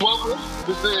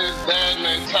This is Dad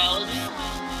Mentality.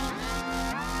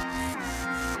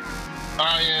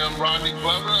 I am Rodney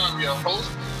Glover. I'm your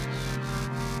host.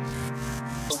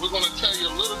 So we're going to tell you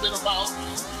a little bit about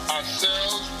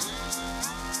ourselves.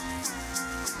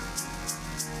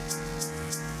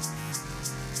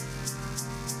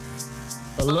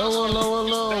 Hello,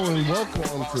 and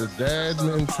welcome to Dad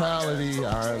Mentality.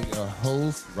 I'm your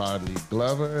host, Rodney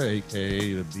Glover,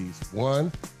 aka the Beast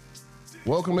One.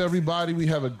 Welcome, everybody. We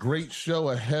have a great show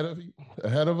ahead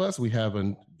of us. We have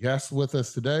a guest with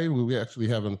us today. We actually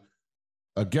have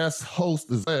a guest host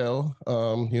as well. I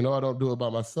don't do it by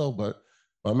myself, but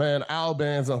my man Al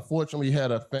Bands unfortunately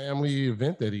had a family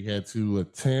event that he had to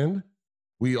attend.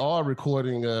 We are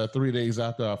recording 3 days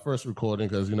after our first recording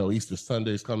because, Easter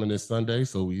Sunday is coming this Sunday,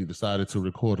 so we decided to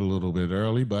record a little bit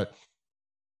early. But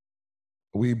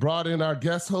we brought in our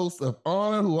guest host of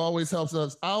honor who always helps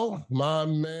us out, my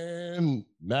man,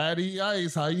 Matty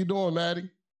Ice. How you doing, Matty?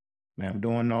 Man, I'm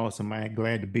doing awesome, man.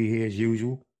 Glad to be here as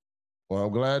usual. Well,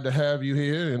 I'm glad to have you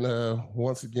here. And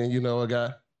once again, I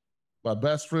got my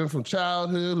best friend from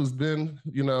childhood who's been,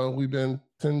 we've been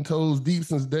 10 toes deep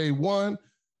since day one.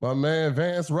 My man,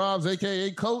 Vance Robs,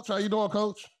 a.k.a. Coach. How you doing,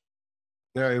 Coach?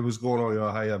 Hey, what's going on,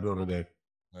 y'all? How y'all doing today?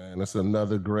 Man, that's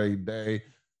another great day.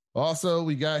 Also,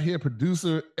 we got here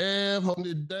producer Ev holding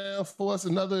it down for us.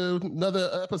 Another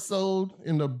episode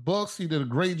in the books. He did a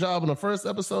great job in the first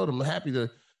episode. I'm happy to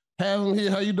have him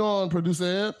here. How you doing, producer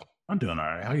Ev? I'm doing all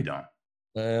right. How you doing?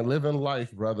 Man, living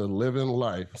life, brother. Living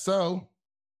life. So,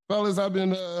 fellas, I've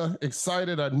been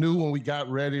excited. I knew when we got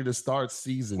ready to start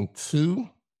season 2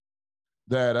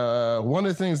 that one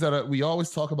of the things that we always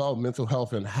talk about mental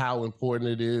health and how important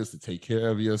it is to take care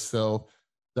of yourself,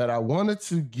 that I wanted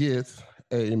to get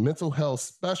a mental health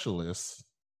specialist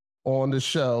on the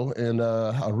show. And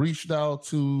I reached out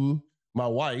to my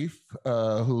wife,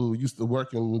 who used to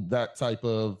work in that type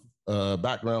of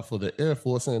background for the Air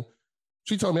Force. And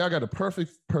she told me, I got a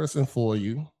perfect person for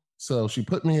you. So she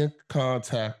put me in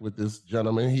contact with this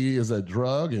gentleman. He is a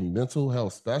drug and mental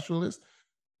health specialist.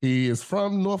 He is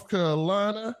from North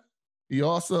Carolina. He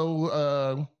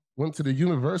also went to the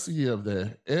University of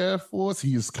the Air Force.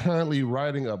 He is currently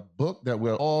writing a book that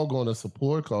we're all going to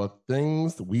support called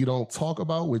Things We Don't Talk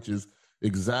About, which is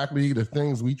exactly the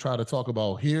things we try to talk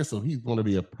about here. So he's going to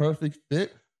be a perfect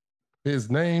fit.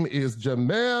 His name is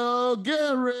Jamel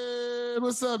Garrett.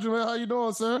 What's up, Jamel? How you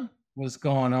doing, sir? What's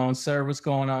going on, sir? What's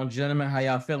going on, gentlemen? How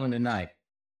y'all feeling tonight?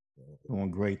 Doing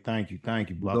great. Thank you,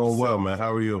 brother. Doing well, man.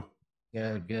 How are you?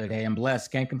 Good. Hey, I'm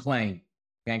blessed. Can't complain.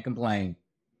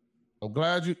 I'm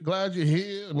glad you're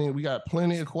here. I mean, we got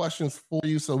plenty of questions for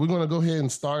you. So we're going to go ahead and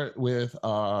start with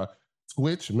our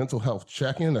Twitch mental health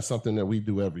check-in. That's something that we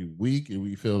do every week, and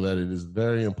we feel that it is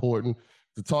very important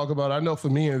to talk about. I know for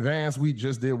me and Vance, we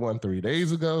just did one 3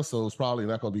 days ago, so it's probably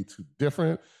not going to be too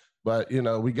different. But,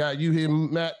 we got you here,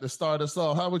 Matt, to start us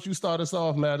off. How would you start us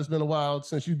off, Matt? It's been a while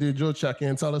since you did your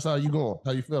check-in. Tell us how you going.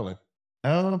 How you feeling?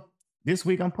 This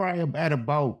week I'm probably at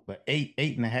about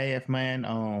 8.5,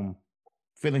 man.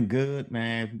 Feeling good,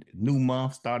 man. New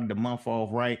month, started the month off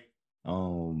right.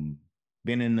 Been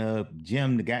in the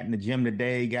gym, got in the gym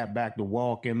today, got back to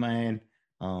walking, man.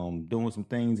 Doing some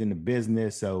things in the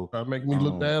business. So make me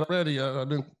look bad already.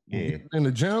 In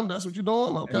the gym. That's what you're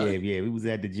doing. Okay. Yeah. We was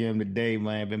at the gym today,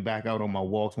 man. Been back out on my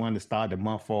walks. Wanted to start the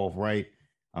month off right.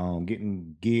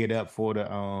 Getting geared up for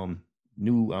the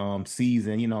new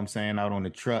season. You know what I'm saying, out on the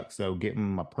truck. So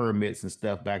getting my permits and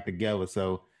stuff back together.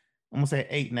 So I'm gonna say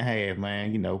 8.5,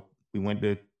 man. We went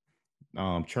to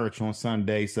church on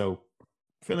Sunday, so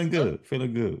feeling good.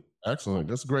 Excellent.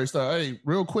 That's great stuff. Hey,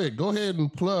 real quick, go ahead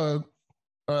and plug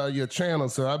your channel.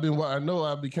 So I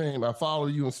follow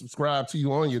you and subscribe to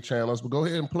you on your channels, but go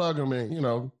ahead and plug them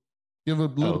and give a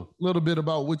little bit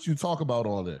about what you talk about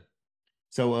on there.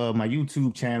 So my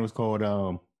YouTube channel is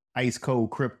called Ice Cold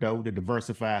Crypto, the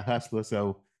Diversified Hustler.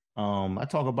 So I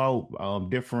talk about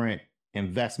different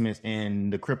investments in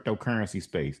the cryptocurrency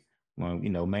space.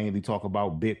 Mainly talk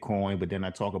about Bitcoin, but then I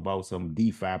talk about some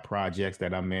DeFi projects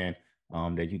that I'm in,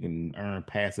 that you can earn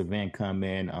passive income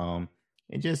in,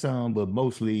 and just but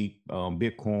mostly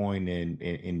Bitcoin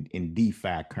and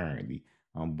DeFi currently.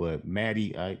 But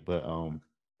Matty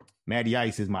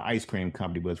Ice is my ice cream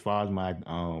company. But as far as my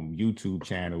YouTube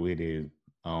channel, it is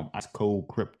Ice Cold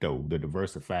Crypto, the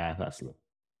Diversified Hustler.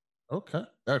 Okay,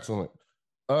 excellent.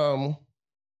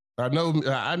 I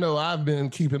know I've been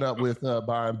keeping up with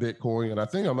buying Bitcoin, and I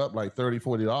think I'm up like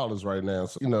 $30-$40 right now.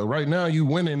 So, right now you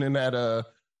winning in that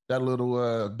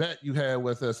little bet you had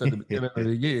with us at the beginning of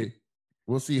the year.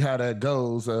 We'll see how that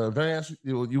goes. Vance,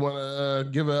 you want to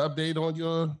give an update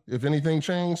on if anything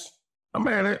changed? I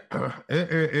mean,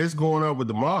 it's going up with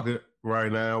the market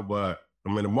right now, but I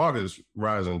mean, the market is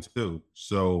rising too.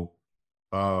 So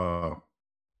I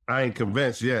ain't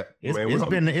convinced yet. It's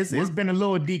been a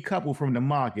little decoupled from the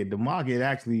market. The market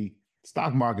actually,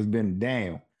 stock market's been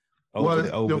down over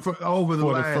the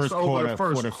first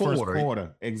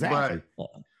quarter. Exactly.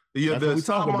 Yeah, the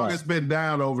stock market's been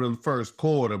down over the first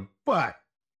quarter, but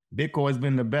Bitcoin's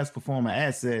been the best performing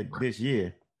asset this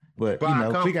year. But we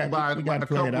got a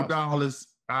couple dollars.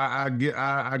 I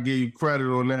give you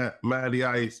credit on that, Matty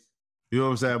Ice. You know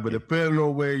what I'm saying? But depending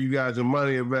on where you got your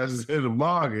money invested in the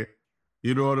market,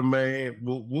 you know what I mean?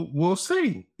 We'll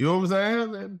see. You know what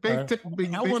I'm saying?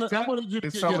 I wanted you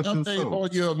to get an update on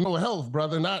your mental health,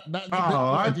 brother. Not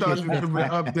I thought you would have been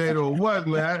updated on what,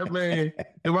 man?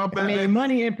 I mean,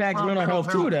 money impacts mental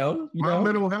health too, though. My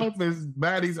mental health is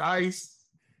Matty's Ice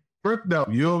crypto.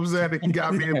 You know what I'm saying? He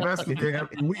got me invested there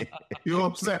every week. You know what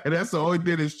I'm saying? And that's the only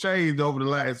thing that's changed over the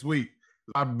last week.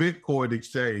 Our Bitcoin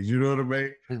exchange. You know what I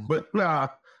mean? But nah,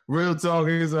 real talk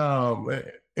is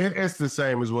it's the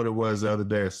same as what it was the other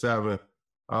day at 7.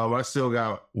 I still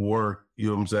got work, you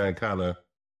know what I'm saying, kind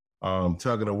of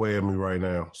tugging away at me right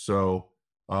now. So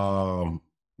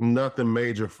nothing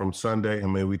major from Sunday. I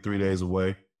mean, we 3 days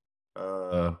away.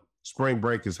 Spring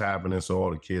break is happening, so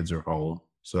all the kids are home.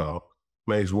 So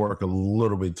makes work a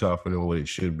little bit tougher than what it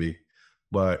should be.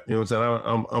 But you know what I'm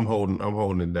saying? I'm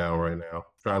holding it down right now,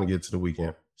 trying to get to the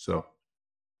weekend. So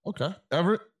okay.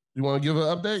 Everett, you want to give an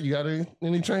update? You got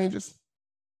any changes?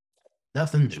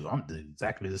 Nothing new. I'm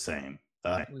exactly the same.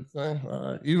 All right.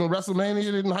 Even WrestleMania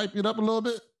didn't hype it up a little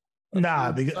bit?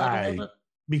 Nah, because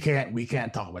we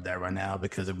can't talk about that right now,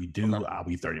 because if we do, I'll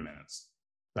be 30 minutes.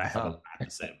 I have a lot to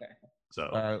say. So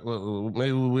all right, well,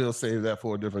 maybe we'll save that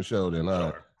for a different show then. All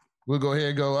right. We'll go ahead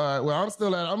and go. All right. Well,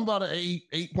 I'm about an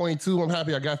 8.2. I'm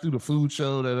happy I got through the food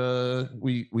show that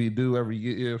we do every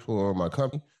year for my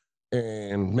company,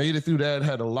 and made it through that.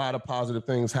 Had a lot of positive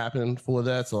things happen for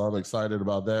that, so I'm excited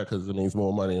about that because it means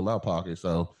more money in my pocket.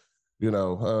 So,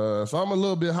 so I'm a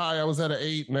little bit high. I was at an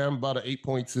 8, now I'm about an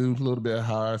 8.2, a little bit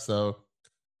higher. So,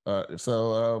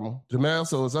 Jamal,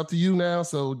 so it's up to you now.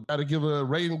 So, got to give a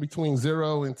rating between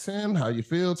 0 and 10. How you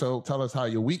feel? So, tell us how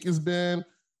your week has been.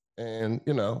 And,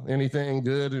 anything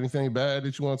good, anything bad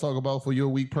that you want to talk about for your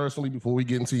week personally before we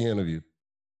get into your interview?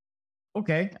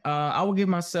 Okay. I will give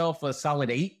myself a solid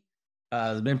 8.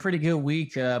 It's been a pretty good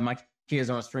week. My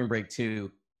kids are on spring break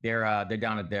too. They're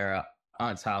down at their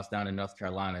aunt's house down in North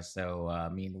Carolina. So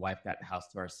me and the wife got the house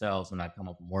to ourselves when I come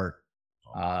up from work.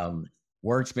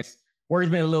 Work's been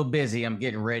a little busy. I'm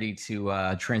getting ready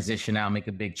to transition out, make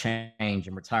a big change.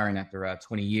 I'm retiring after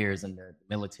 20 years in the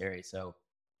military. So,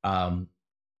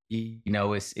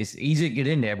 it's easy to get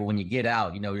in there, but when you get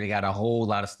out, they got a whole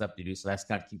lot of stuff to do. So that's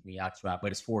got to keep me occupied,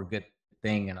 but it's for a good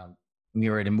thing. And I'm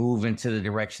ready to move into the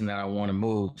direction that I want to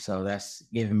move. So that's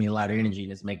giving me a lot of energy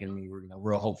and it's making me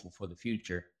real hopeful for the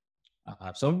future.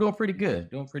 So I'm doing pretty good.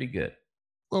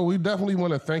 Well, we definitely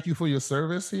want to thank you for your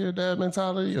service here at Dad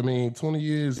Mentality. I mean, 20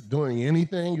 years doing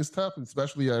anything is tough,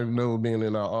 especially I know being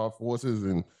in our armed forces,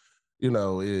 and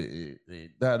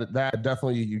that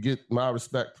definitely, you get my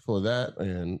respect for that.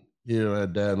 And here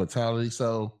at Dad Mentality,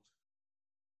 so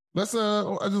let's.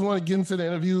 I just want to get into the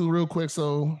interview real quick.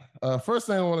 So, first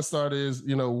thing I want to start is,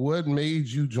 what made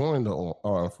you join the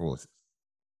armed forces?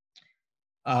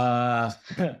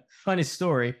 Funny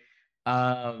story.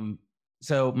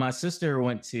 So my sister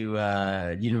went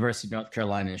to University of North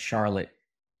Carolina in Charlotte,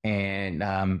 and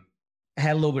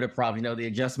had a little bit of problem. The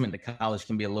adjustment to college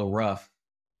can be a little rough.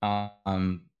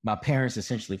 My parents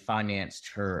essentially financed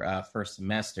her first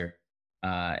semester,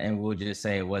 and we'll just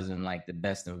say it wasn't like the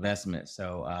best investment.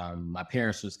 So my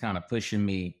parents was kind of pushing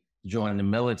me to join the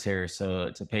military,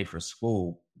 so to pay for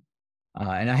school.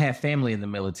 And I have family in the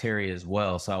military as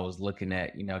well, so I was looking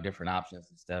at different options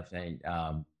and stuff. And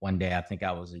one day, I think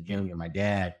I was a junior, my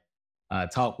dad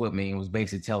talked with me and was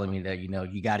basically telling me that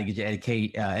you got to get your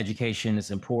education; it's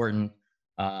important.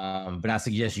 But I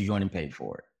suggest you join and pay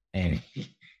for it. And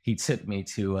he took me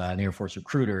to an Air Force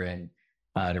recruiter, and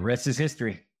the rest is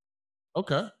history.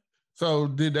 Okay. So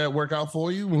did that work out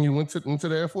for you when you went into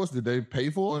the Air Force? Did they pay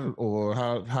for it, or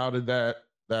how did that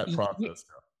process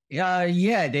go?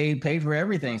 Yeah, they paid for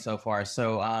everything so far.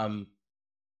 So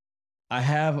I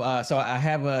have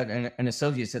an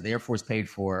associate that the Air Force paid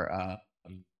for,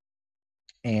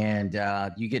 and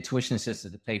you get tuition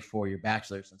assistance to pay for your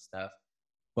bachelor's and stuff.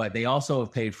 But they also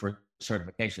have paid for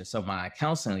certification. So my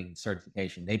counseling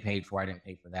certification, they paid for. I didn't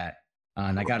pay for that.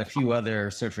 And I got a few other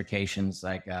certifications,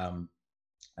 like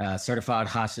certified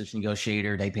hostage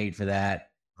negotiator. They paid for that.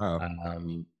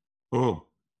 Wow.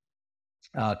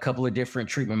 a couple of different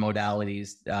treatment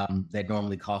modalities that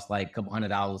normally cost like a couple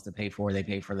 $100 to pay for. They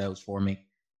paid for those for me.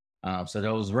 So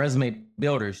those resume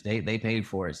builders, they paid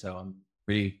for it. So I'm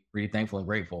pretty thankful and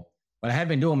grateful. But I have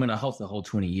been doing mental health the whole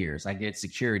 20 years. I did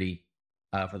security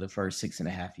for the first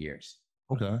 6.5 years.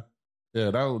 Okay.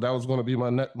 Yeah, that was going to be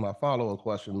my follow-up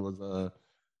question was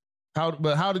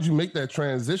how did you make that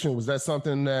transition? Was that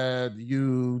something that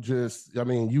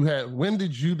when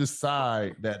did you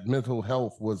decide that mental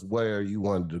health was where you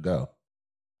wanted to go?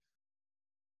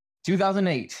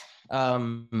 2008.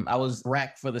 I was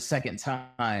racked for the second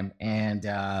time, and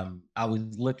I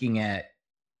was looking at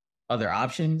other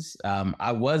options.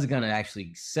 I was going to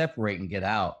actually separate and get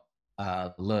out.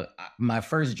 Look, my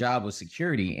first job was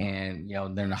security, and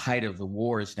during the height of the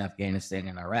wars in Afghanistan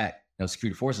and Iraq,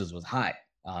 security forces was hot.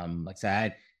 Like I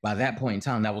said, by that point in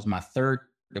time, that was my third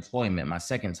deployment, my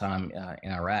second time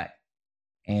in Iraq,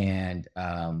 and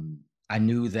I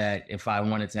knew that if I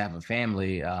wanted to have a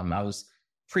family, I was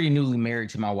pretty newly married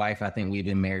to my wife. I think we'd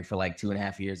been married for like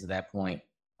 2.5 years at that point.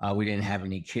 We didn't have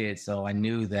any kids, so I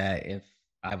knew that if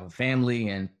I have a family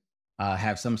and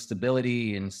have some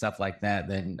stability and stuff like that,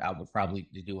 then I would probably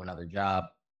do another job.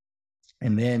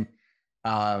 And then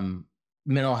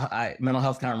mental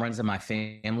health kind of runs in my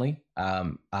family.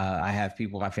 I have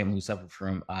people in my family who suffer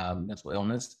from mental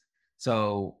illness.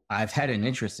 So I've had an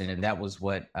interest in it. That was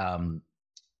what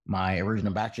my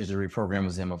original bachelor's degree program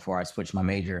was in before I switched my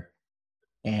major.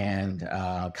 And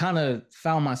kind of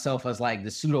found myself as like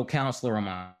the pseudo counselor on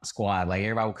my squad. Like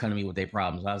everybody would come to me with their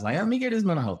problems. I was like, let me give this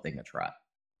mental health thing a try.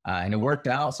 And it worked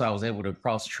out. So I was able to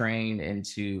cross-train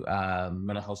into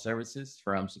mental health services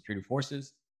from security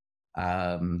forces.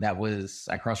 I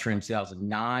cross-trained in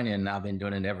 2009, and I've been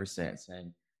doing it ever since.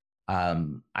 And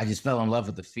I just fell in love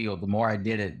with the field. The more I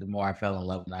did it, the more I fell in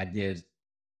love. And I did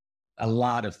a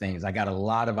lot of things. I got a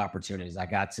lot of opportunities. I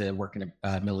got to work in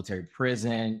a military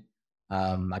prison.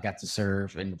 I got to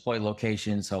serve in deployed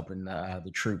locations, helping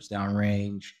the troops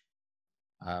downrange.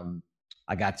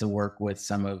 I got to work with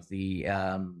some of the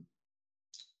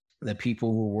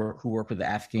people who work with the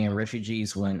Afghan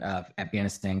refugees when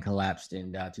Afghanistan collapsed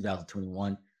in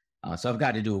 2021. So I've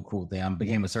got to do a cool thing. I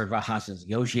became a certified hostage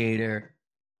negotiator.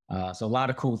 So a lot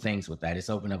of cool things with that. It's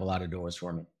opened up a lot of doors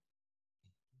for me.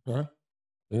 All right.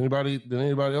 Did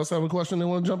anybody else have a question they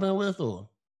want to jump in with, or?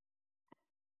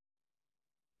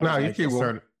 No, you keep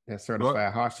that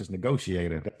certified hostage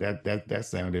negotiator. That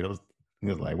sounded. It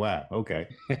was like, wow, okay.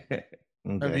 Okay.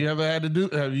 Have you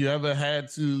ever had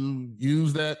to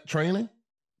use that training?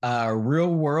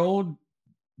 Real world,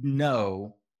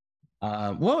 no.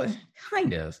 Well,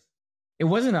 kind of. It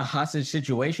wasn't a hostage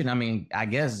situation. I mean, I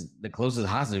guess the closest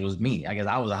hostage was me. I guess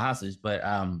I was a hostage, but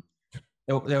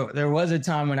there was a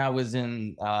time when I was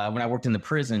when I worked in the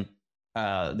prison.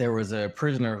 There was a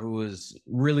prisoner who was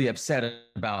really upset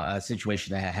about a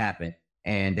situation that had happened,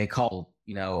 and they called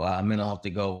mental health to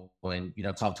go and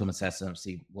talk to him, assess him,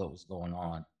 see what was going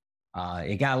on.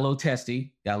 It got a little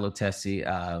testy.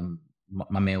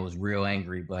 My man was real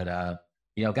angry, but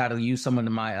got to use some of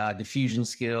my diffusion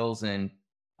skills, and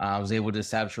I was able to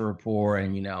establish a rapport,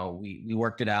 and we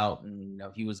worked it out, and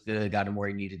he was good, got him where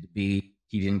he needed to be.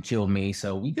 He didn't kill me,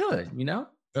 so we good. Yeah,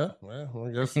 well,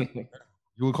 I guess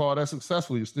you would call that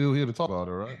successful. You're still here to talk about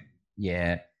it, right?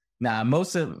 Yeah. Nah,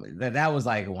 most of that was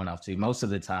like a one-off too. Most of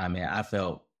the time, man, I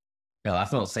felt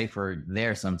safer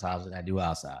there sometimes than I do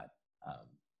outside.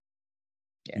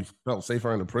 Yeah. You felt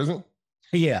safer in the prison?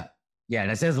 Yeah.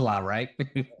 That says a lot, right?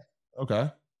 Okay.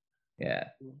 Yeah.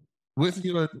 With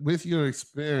your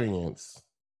experience,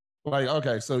 like,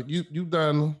 okay, so you've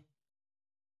done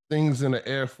things in the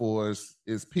Air Force.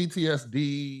 Is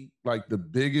PTSD like the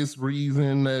biggest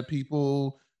reason that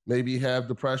people maybe have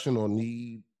depression or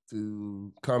need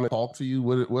to come and talk to you?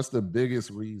 What's the biggest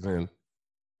reason?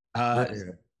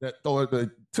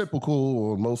 The typical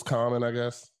or most common, I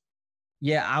guess.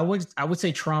 Yeah, I would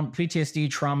say PTSD,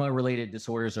 trauma related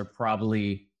disorders are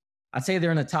probably, I'd say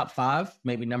they're in the top 5,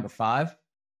 maybe number 5.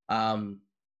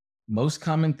 Most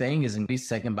common thing is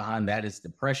second behind that is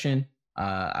depression.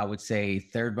 I would say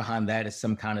third behind that is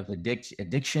some kind of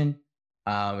addiction.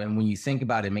 And when you think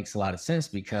about it, it makes a lot of sense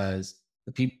because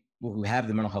the people who have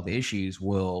the mental health issues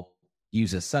will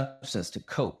use a substance to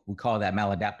cope. We call that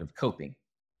maladaptive coping.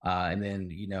 And then,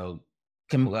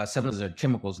 substances are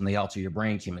chemicals and they alter your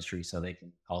brain chemistry so they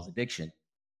can cause addiction.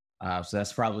 So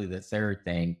that's probably the third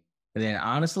thing. And then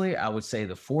honestly, I would say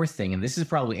the fourth thing, and this is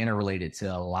probably interrelated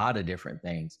to a lot of different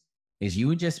things, is you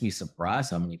would just be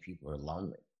surprised how many people are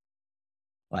lonely.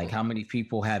 Like how many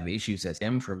people have issues that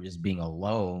stem from just being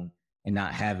alone and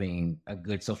not having a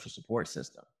good social support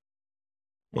system.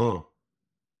 Oh.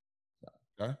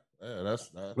 Okay. Yeah,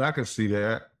 that's I can see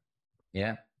that.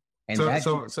 Yeah. And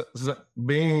So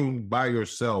being by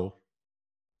yourself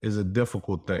is a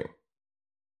difficult thing.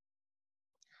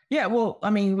 yeah, well, I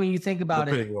mean, when you think about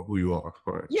it, Depending on who you are.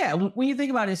 Right. yeah, when you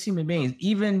think about it as human beings,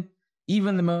 even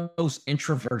the most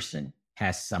introversion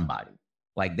has somebody.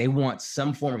 Like they want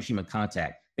some form of human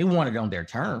contact. They want it on their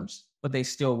terms, but they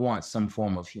still want some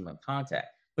form of human contact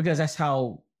because that's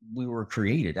how we were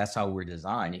created. That's how we're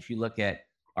designed. If you look at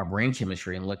our brain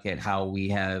chemistry and look at how we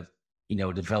have,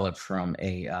 developed from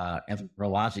a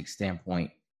anthropologic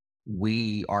standpoint,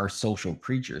 we are social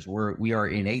creatures. We are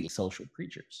innately social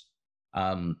creatures.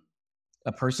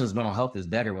 A person's mental health is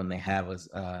better when they have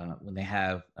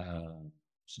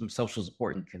some social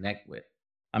support and connect with.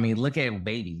 I mean, look at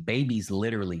babies. Babies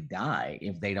literally die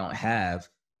if they don't have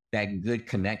that good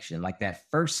connection, like that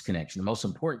first connection, the most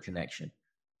important connection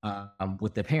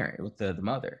with the parent, with the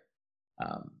mother.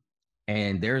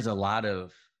 And there's a lot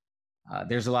of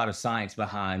science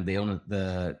behind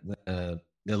the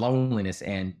loneliness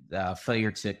and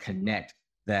failure to connect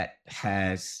that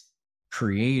has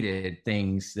created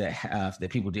things that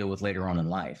people deal with later on in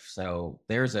life. So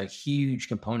there's a huge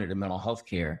component of mental health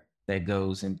care that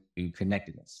goes into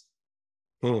connectedness.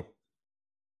 Well,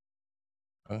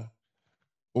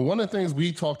 one of the things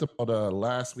we talked about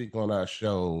last week on our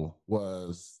show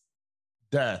was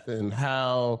death and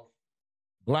how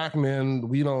Black men,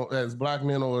 as Black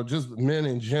men or just men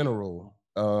in general,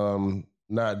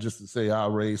 not just to say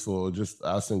our race or just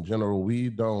us in general, we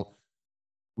don't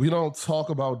talk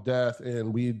about death,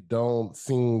 and we don't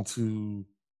seem to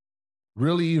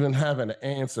really even have an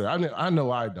answer. I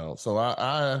know I don't. So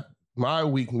my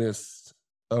weakness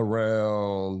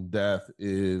around death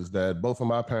is that both of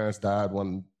my parents died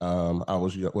when I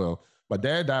was young. Well, my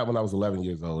dad died when I was 11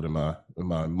 years old, and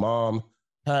my mom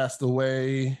passed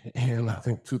away in, I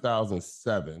think,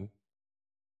 2007.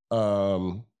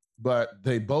 But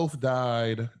they both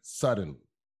died suddenly.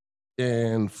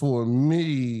 And for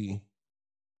me,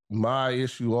 my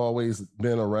issue always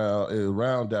been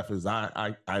around death is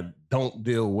I don't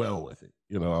deal well with it.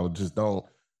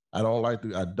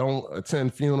 I don't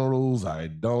attend funerals. I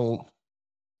don't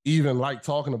even like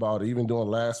talking about it. Even doing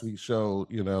last week's show,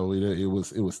 it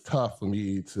was tough for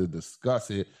me to discuss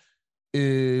it.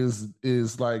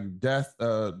 Is like death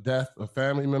of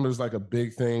family members like a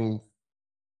big thing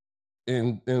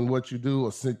in what you do,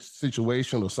 a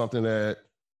situation or something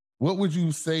what would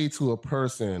you say to a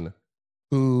person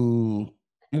who,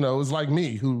 is like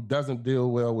me, who doesn't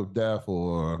deal well with death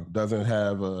or doesn't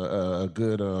have a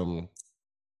good,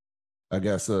 I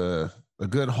guess, a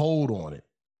good hold on it?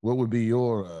 What would be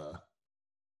your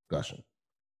discussion?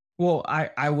 Well,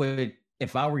 I would,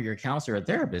 if I were your counselor or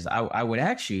therapist, I would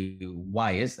ask you,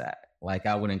 why is that? Like,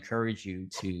 I would encourage you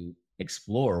to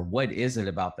explore what is it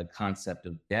about the concept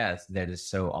of death that is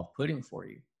so off-putting for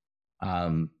you?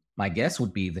 My guess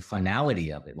would be the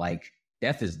finality of it. Like,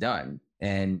 death is done.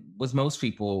 And with most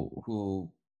people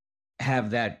who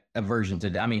have that aversion to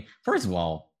death, I mean, first of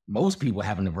all, most people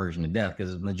have an aversion to death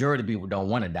because the majority of people don't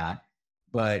want to die.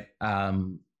 But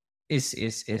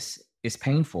it's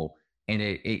painful, and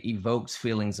it evokes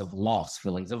feelings of loss,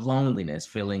 feelings of loneliness,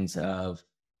 feelings of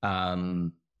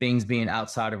things being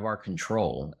outside of our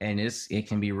control, and it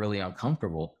can be really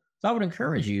uncomfortable. So I would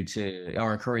encourage you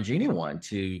encourage anyone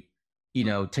to,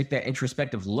 take that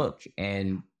introspective look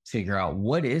and figure out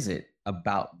what is it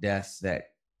about death that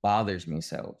bothers me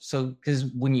so. Because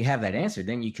when you have that answer,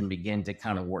 then you can begin to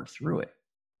kind of work through it.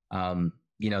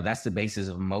 That's the basis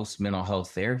of most mental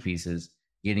health therapies, is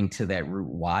getting to that root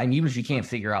why. And even if you can't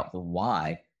figure out the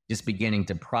why, just beginning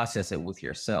to process it with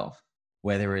yourself,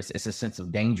 whether it's a sense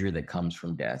of danger that comes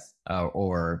from death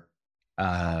or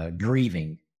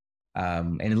grieving.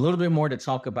 And a little bit more to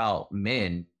talk about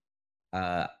men.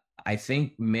 I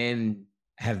think men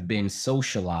have been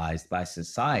socialized by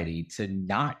society to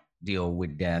not deal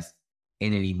with death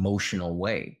in an emotional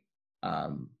way.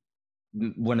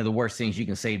 One of the worst things you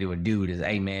can say to a dude is,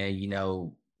 hey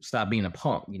man, stop being a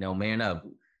punk, man up.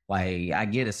 Like, I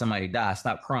get it, somebody dies,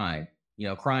 stop crying.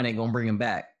 Crying ain't gonna bring him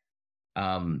back.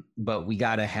 But we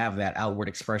gotta have that outward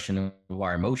expression of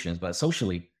our emotions. But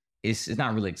socially, it's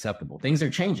not really acceptable. Things are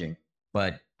changing,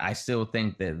 but I still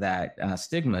think that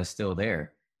stigma is still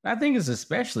there. I think it's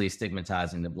especially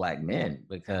stigmatizing to Black men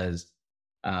because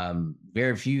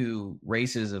very few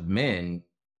races of men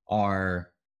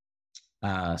are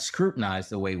scrutinized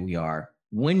the way we are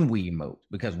when we emote,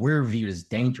 because we're viewed as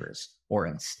dangerous or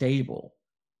unstable.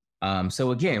 So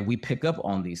again, we pick up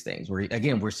on these things.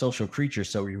 We're social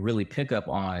creatures, so we really pick up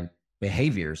on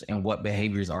behaviors and what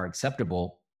behaviors are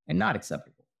acceptable and not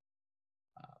acceptable.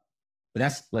 But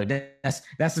that's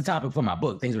the topic for my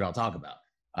book, things we don't talk about.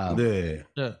 Yeah,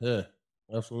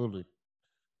 absolutely.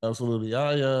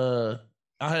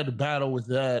 I had to battle with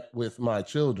that with my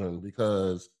children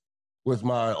because with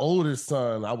my oldest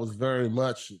son, I was very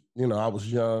much, I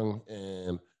was young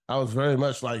and I was very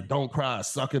much like, don't cry,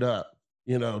 suck it up.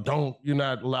 You're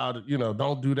not allowed to,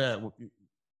 don't do that.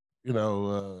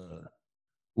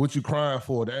 What you crying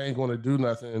for? That ain't going to do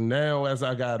nothing. And now as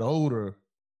I got older,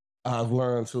 I've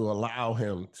learned to allow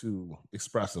him to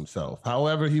express himself,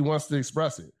 however he wants to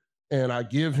express it. And I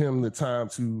give him the time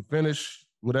to finish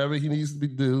whatever he needs to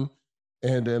do.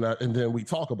 And then we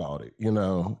talk about it,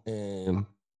 and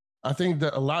I think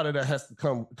that a lot of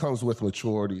that comes with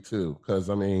maturity too. Cause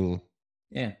I mean,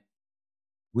 yeah,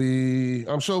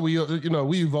 I'm sure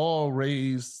we've all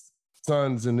raised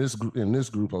sons in this group, and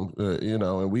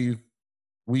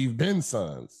we've been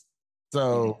sons.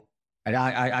 So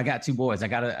I got 2 boys. I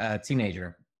got a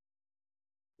teenager.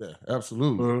 Yeah,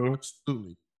 absolutely.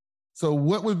 Absolutely. So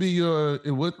what would be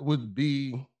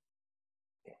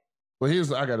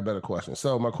I got a better question.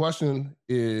 So my question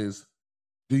is,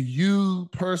 do you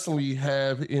personally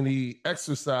have any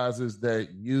exercises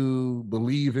that you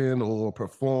believe in or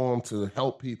perform to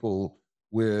help people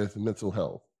with mental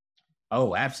health?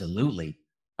 Oh, absolutely.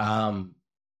 One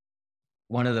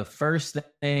of the first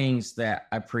things that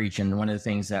I preach and one of the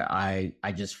things that I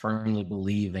just firmly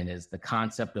believe in is the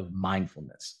concept of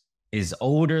mindfulness. Is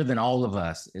older than all of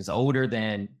us, is older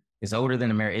than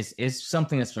America. It's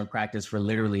something that's been practiced for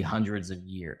literally hundreds of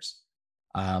years.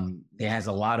 It has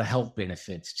a lot of health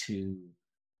benefits to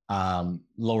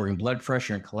lowering blood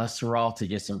pressure and cholesterol, to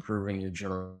just improving your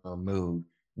general mood.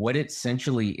 What it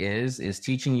essentially is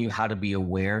teaching you how to be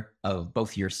aware of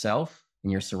both yourself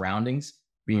and your surroundings,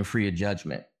 being free of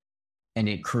judgment. And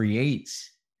it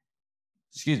creates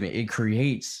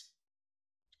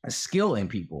a skill in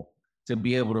people to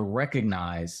be able to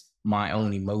recognize my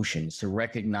own emotions, to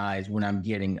recognize when I'm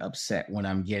getting upset, when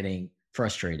I'm getting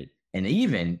frustrated, and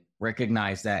even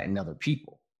recognize that in other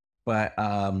people. But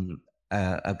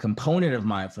a component of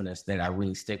mindfulness that I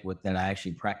really stick with, that I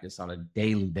actually practice on a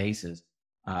daily basis,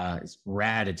 is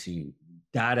gratitude.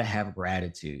 Gotta have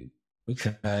gratitude,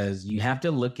 because you have to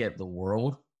look at the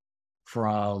world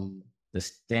from the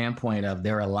standpoint of,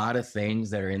 there are a lot of things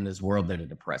that are in this world that are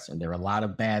depressing. There are a lot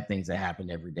of bad things that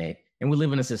happen every day. And we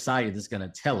live in a society that's going to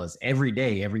tell us every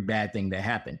day, every bad thing that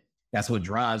happened. That's what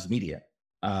drives media.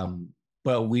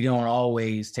 But we don't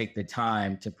always take the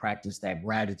time to practice that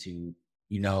gratitude.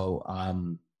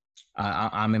 I'm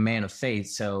a man of faith,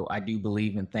 so I do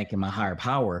believe in thanking my higher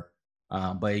power.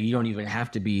 But you don't even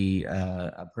have to be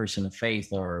a person of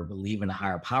faith or believe in a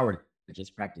higher power to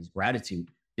just practice gratitude.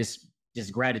 Just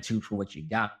gratitude for what you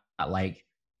got. Like,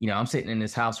 I'm sitting in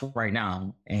this house right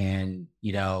now, and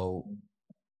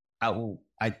I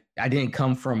didn't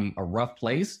come from a rough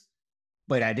place,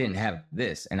 but I didn't have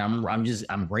this, and I'm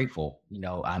grateful.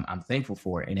 I'm thankful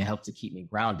for it, and it helps to keep me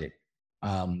grounded.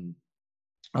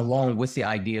 Along with the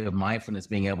idea of mindfulness,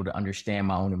 being able to understand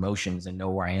my own emotions and know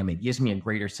where I am, it gives me a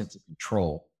greater sense of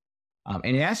control,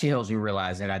 and it actually helps me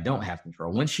realize that I don't have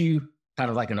control. Once you, kind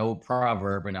of like an old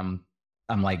proverb, and I'm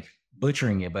like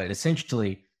butchering it, but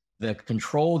essentially the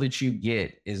control that you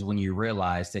get is when you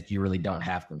realize that you really don't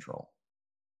have control.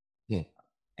 Yeah.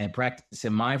 And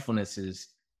practicing mindfulness is,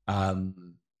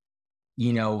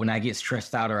 when I get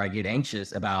stressed out or I get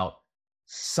anxious about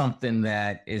something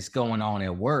that is going on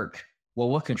at work, well,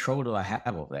 what control do I have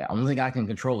over that? The only thing I can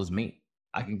control is me.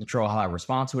 I can control how I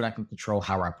respond to it. I can control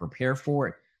how I prepare for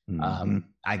it. Mm-hmm.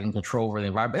 I can control over the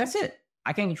environment. That's it.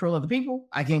 I can't control other people.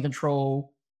 I can't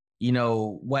control,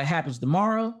 what happens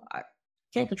tomorrow. I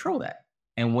can't control that.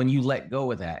 And when you let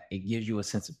go of that, it gives you a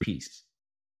sense of peace.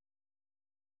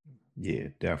 Yeah,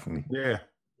 definitely. Yeah.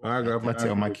 I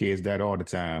tell my kids that all the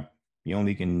time. You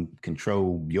only can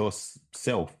control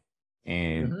yourself.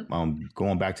 And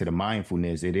going back to the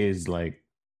mindfulness, it is like,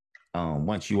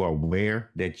 once you are aware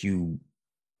that you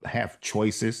have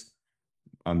choices,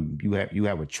 you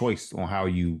have a choice on how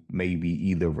you maybe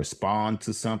either respond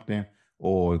to something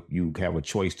or you have a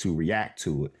choice to react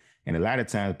to it. And a lot of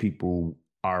times people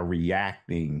are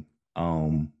reacting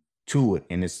to it,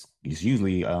 and it's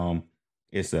usually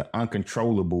it's an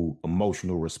uncontrollable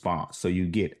emotional response. So you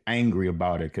get angry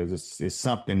about it because it's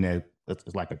something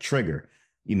that's like a trigger,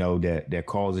 that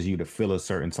causes you to feel a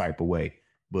certain type of way.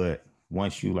 But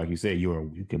once you, like you said,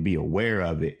 you can be aware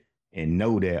of it and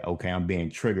know that, okay, I'm being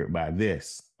triggered by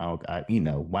this.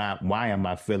 Why am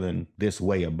I feeling this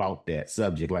way about that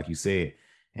subject, like you said?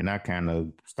 And I kind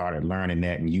of started learning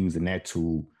that and using that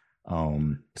tool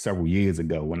several years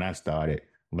ago when I started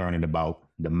learning about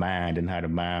the mind and how the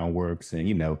mind works, and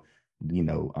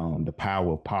the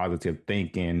power of positive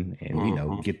thinking,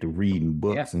 and get to reading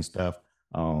books and stuff.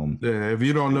 If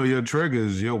you don't know your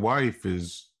triggers, your wife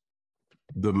is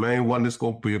the main one that's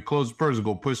gonna be your closest person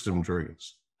gonna push them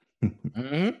triggers.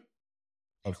 Mm-hmm.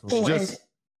 It's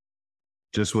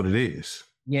just what it is.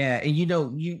 Yeah, and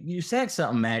you said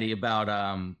something, Maddie,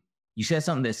 about you said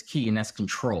something that's key, and that's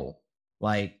control.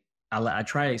 Like I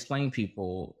try to explain to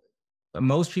people,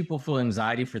 most people feel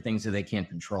anxiety for things that they can't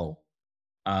control.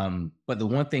 But the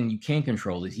one thing you can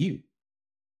control is you.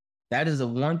 That is the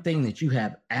one thing that you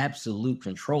have absolute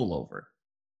control over.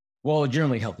 Well,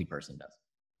 generally a healthy person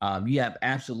does. You have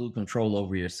absolute control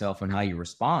over yourself and how you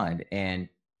respond. And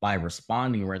by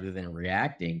responding rather than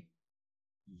reacting,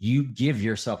 you give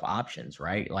yourself options,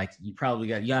 right? Like you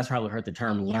guys probably heard the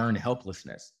term learned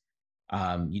helplessness.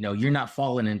 You're not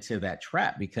falling into that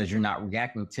trap because you're not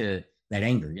reacting to that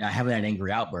anger. You're not having that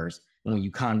angry outburst. And when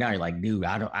you calm down, you're like, dude,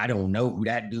 I don't know who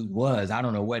that dude was. I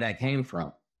don't know where that came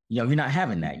from. You're not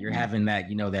having that. You're having that,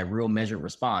 that real measured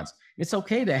response. It's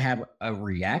okay to have a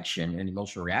reaction, an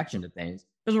emotional reaction to things,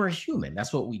 because we're human.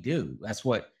 That's what we do. That's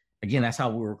how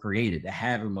we were created, to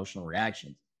have emotional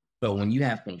reactions. But when you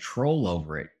have control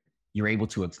over it, you're able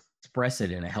to express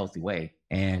it in a healthy way.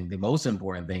 And the most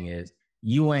important thing is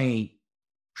you ain't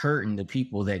hurting the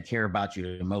people that care about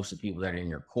you the most, the people that are in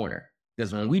your corner.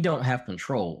 Because when we don't have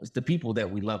control, it's the people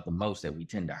that we love the most that we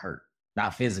tend to hurt.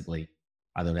 Not physically,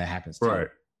 although that happens too. Right.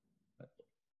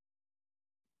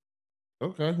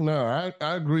 Okay, no,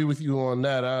 I agree with you on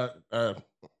that. I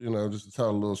just to tell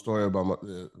a little story about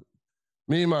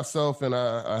me, myself, and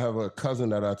I have a cousin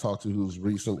that I talked to who's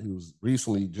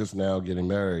recently just now getting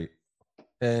married,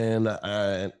 and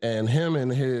him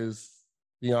and his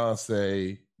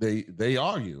fiance, they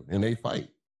argue and they fight,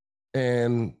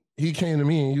 and he came to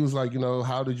me and he was like,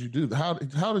 how did you do? How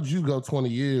did you go 20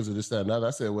 years or this, that, and that? I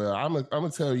said, well, I'm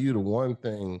gonna tell you the one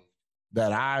thing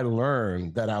that I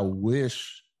learned that I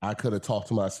wish I could have talked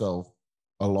to myself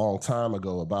a long time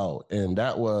ago about. And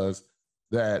that was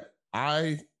that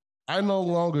I no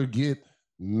longer get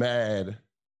mad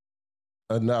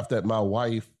enough that my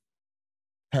wife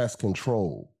has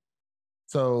control.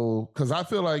 So, because I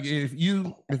feel like if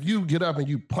you get up and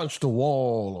you punch the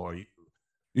wall or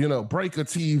break a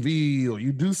TV or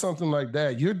you do something like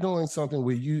that, you're doing something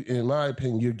where you, in my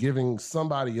opinion, you're giving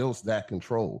somebody else that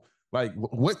control. Like,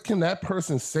 what can that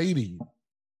person say to you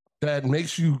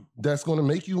that's going to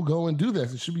make you go and do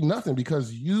this? It should be nothing,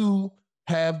 because you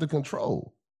have the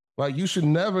control. Like, you should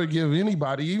never give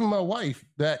anybody, even my wife,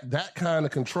 that kind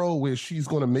of control where she's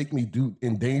going to make me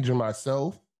endanger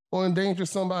myself or endanger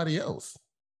somebody else.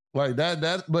 Like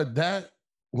but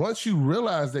once you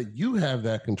realize that you have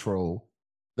that control,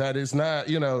 that it's not,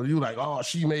 you like, oh,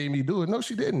 she made me do it. No,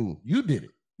 she didn't. You did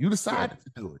it. You decided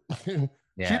to do it.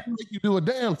 Yeah. She didn't make you do a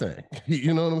damn thing.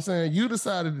 You know what I'm saying? You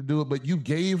decided to do it, but you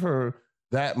gave her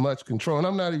that much control. And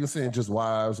I'm not even saying just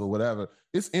wives or whatever.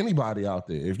 It's anybody out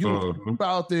there. If you're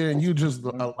out there and you just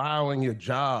allowing your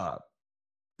job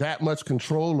that much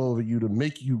control over you to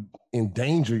make you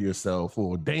endanger yourself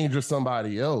or endanger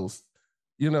somebody else,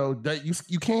 that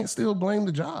you can't still blame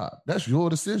the job. That's your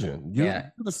decision. You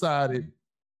decided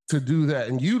to do that,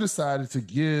 and you decided to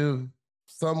give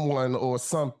someone or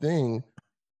something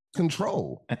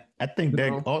control. I think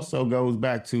that also goes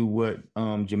back to what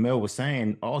Jamel was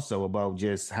saying also about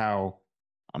just how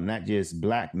not just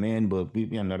Black men, but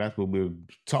that's what we're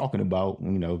talking about.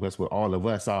 That's what all of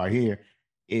us are here.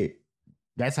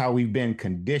 That's how we've been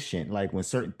conditioned. Like, when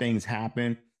certain things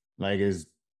happen, like,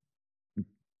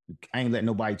 I ain't letting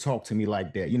nobody talk to me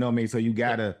like that. You know what I mean? So you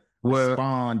gotta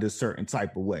respond a certain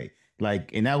type of way.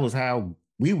 Like, and that was how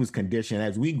we was conditioned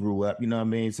as we grew up. You know what I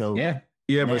mean? So yeah,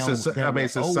 but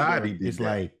society did it's that.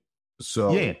 Like,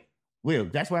 so yeah, well,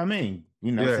 that's what I mean.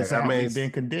 Society has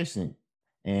been conditioned,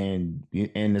 and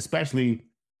especially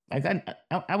like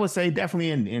I would say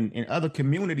definitely in other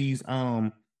communities.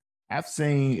 I've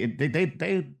seen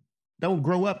they don't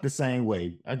grow up the same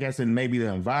way. I guess in maybe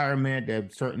the environment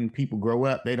that certain people grow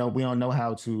up, we don't know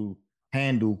how to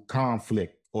handle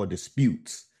conflict or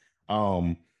disputes.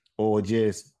 Or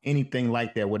just anything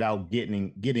like that without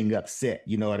getting upset,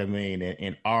 you know what I mean,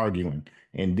 and arguing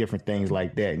and different things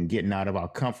like that, and getting out of our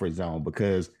comfort zone,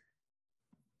 because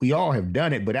we all have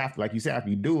done it. But after, like you said,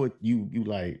 after you do it, you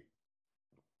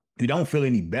don't feel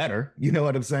any better. You know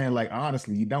what I'm saying? Like,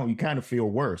 honestly, you don't. You kind of feel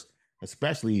worse,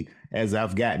 especially as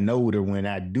I've gotten older. When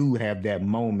I do have that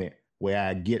moment where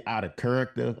I get out of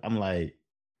character, I'm like,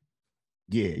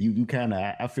 yeah, you kind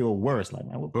of, I feel worse. Like,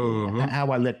 how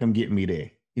I let them get me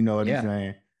there. You know what I'm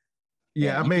saying?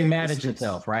 Yeah, I mean, mad at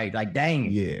yourself, right? Like, dang,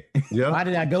 yeah. Why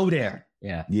did I go there?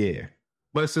 Yeah.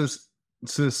 But since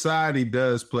society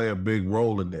does play a big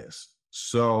role in this.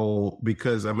 So,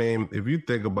 because I mean, if you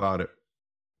think about it,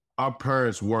 our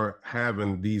parents weren't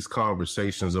having these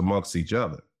conversations amongst each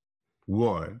other.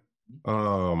 One.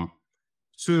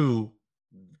 Two,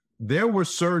 there were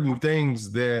certain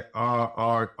things that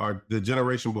are the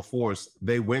generation before us,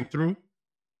 they went through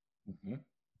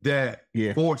that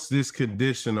forced this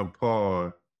condition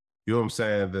upon, you know what I'm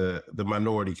saying, the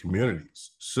minority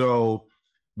communities. So,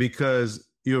 because,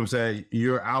 you know what I'm saying,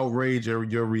 your outrage or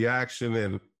your reaction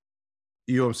and,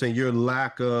 you know what I'm saying, your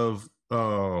lack of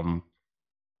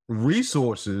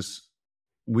resources,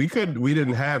 we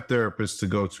didn't have therapists to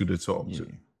go to talk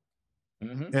to.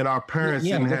 And our parents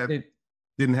didn't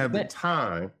have the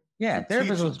time. Yeah,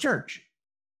 therapist was church.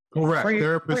 Correct.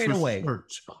 Therapist was away.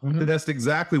 church. That's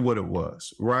exactly what it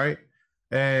was, right?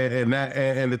 And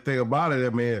the thing about it, I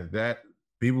mean, that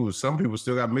some people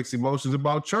still got mixed emotions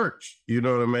about church. You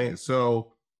know what I mean?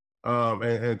 So,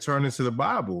 and turning to the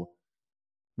Bible,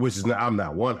 which is I'm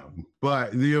not one of them,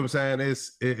 but you know what I'm saying?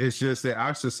 It's just that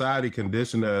our society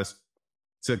conditioned us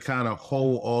to kind of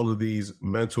hold all of these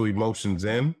mental emotions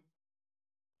in.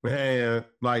 And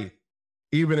like,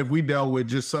 even if we dealt with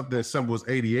just something as simple as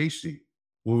ADHD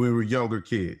when we were younger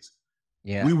kids,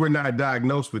 we were not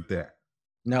diagnosed with that.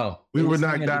 No, we were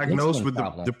not diagnosed with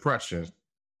depression.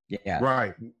 Yeah,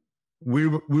 right. We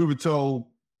were told,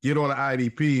 get on an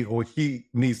IDP or he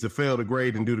needs to fail the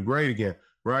grade and do the grade again.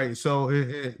 Right. So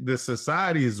the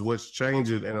society is what's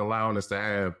changing and allowing us to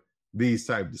have these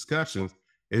type of discussions.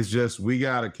 It's just we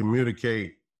got to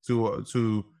communicate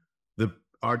to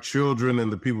our children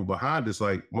and the people behind us,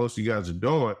 like most of you guys are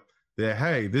doing, that,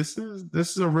 hey, this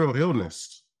is a real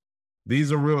illness.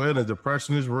 These are real illness.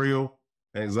 Depression is real.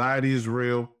 Anxiety is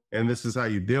real. And this is how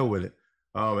you deal with it.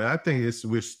 And I think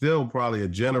we're still probably a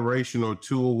generation or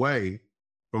two away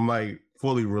from like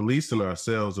fully releasing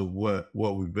ourselves of what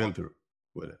we've been through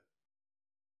with it.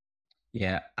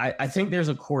 Yeah, I think there's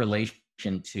a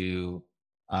correlation to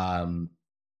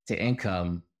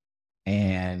income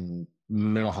and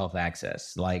mental health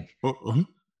access. Like,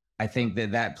 I think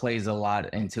that plays a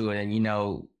lot into it. And, you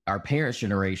know, our parents'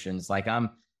 generations, like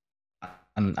I'll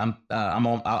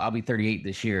be 38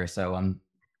 this year. So I'm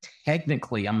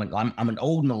an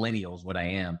old millennial is what I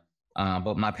am.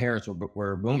 But my parents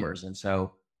were boomers. And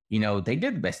so, you know, they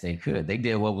did the best they could. They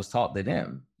did what was taught to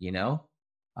them, you know.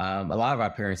 A lot of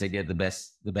our parents, they did the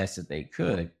best that they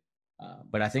could.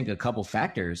 But I think a couple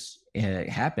factors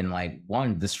happened. Like,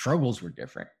 one, the struggles were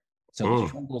different. So the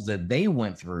struggles that they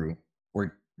went through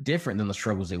were different than the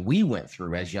struggles that we went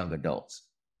through as young adults.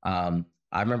 I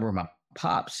remember my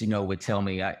pops, you know, would tell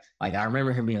me, I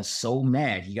remember him being so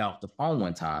mad. He got off the phone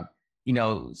one time, you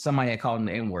know, somebody had called him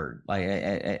the N-word, like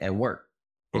at work,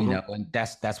 you know, and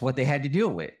that's what they had to deal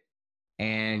with.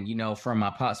 And, you know, from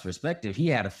my pop's perspective, he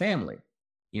had a family.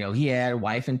 You know, he had a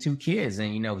wife and 2 kids,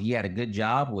 and, you know, he had a good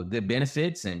job with good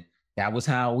benefits, and that was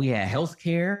how we had health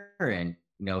care and,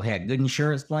 you know, had good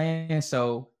insurance plans.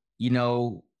 So, you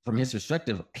know, from his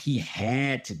perspective, he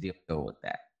had to deal with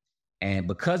that. And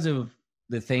because of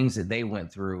the things that they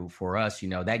went through for us, you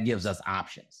know, that gives us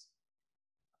options.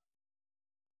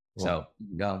 So,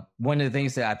 you know, one of the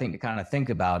things that I think to kind of think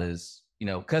about is, you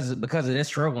know, because of this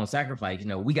struggle and sacrifice, you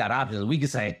know, we got options. We could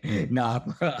say, nah,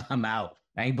 bro, I'm out.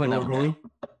 I ain't putting up with that.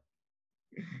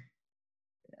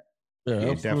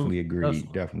 Yeah, definitely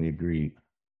agreed. Definitely agreed.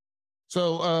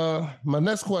 So my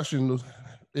next question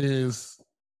is,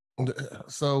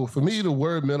 so for me, the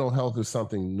word mental health is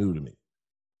something new to me.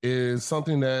 Is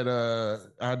something that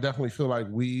I definitely feel like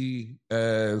we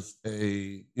as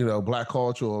a, you know, Black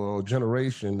culture or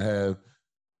generation have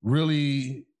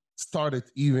really started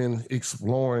even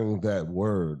exploring that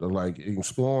word, or like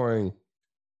exploring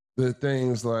the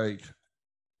things like,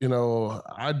 you know,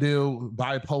 I deal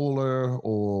bipolar,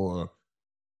 or,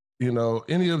 you know,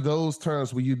 any of those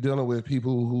terms where you're dealing with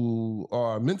people who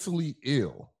are mentally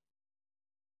ill.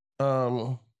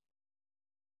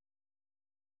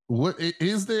 What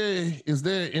is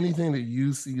there anything that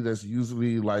you see that's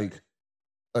usually like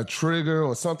a trigger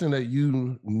or something that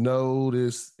you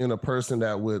notice in a person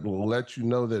that would let you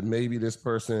know that maybe this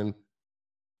person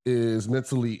is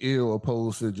mentally ill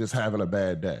opposed to just having a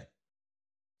bad day?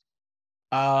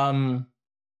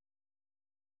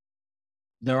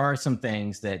 There are some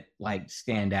things that like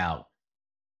stand out.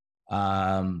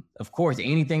 Of course,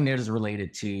 anything that is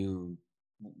related to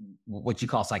what you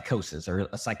call psychosis or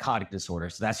a psychotic disorder.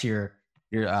 So that's your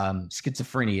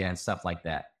schizophrenia and stuff like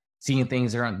that. Seeing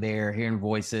things that aren't there, hearing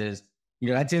voices, you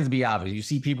know, that tends to be obvious. You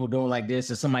see people doing like this,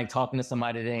 or somebody talking to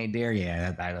somebody that ain't there.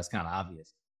 Yeah, that's kind of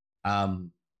obvious.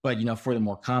 But, you know, for the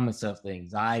more common stuff, the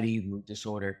anxiety, mood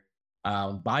disorder,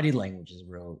 Body language is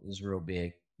real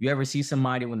big. You ever see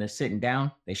somebody when they're sitting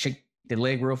down, they shake their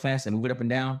leg real fast and move it up and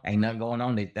down? Ain't nothing going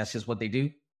on. That's just what they do.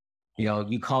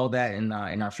 You call that in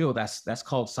our field, that's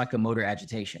called psychomotor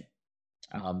agitation.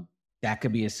 That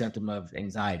could be a symptom of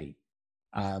anxiety.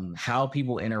 How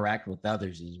people interact with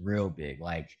others is real big.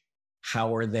 Like,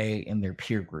 how are they in their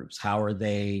peer groups? How are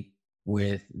they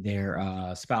with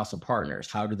their spousal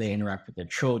partners? How do they interact with their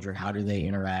children? How do they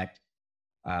interact,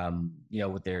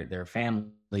 with their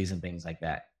families and things like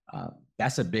that?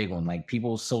 That's a big one. Like,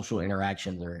 people's social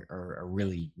interactions are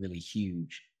really, really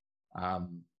huge.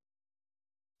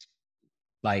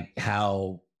 Like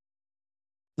how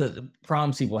the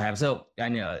problems people have. So I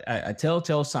know a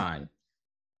telltale sign.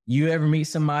 You ever meet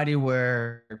somebody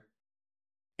where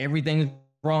everything's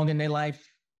wrong in their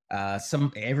life?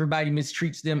 Everybody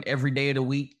mistreats them every day of the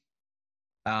week.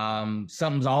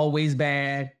 Something's always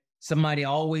bad. Somebody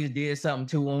always did something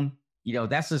to them.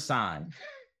 That's a sign.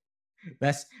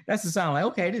 That's a sign. Like,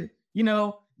 okay,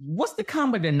 what's the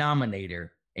common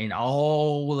denominator in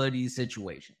all of these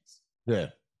situations? Yeah.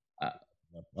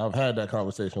 I've had that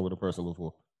conversation with a person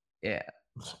before. Yeah.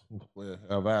 Well,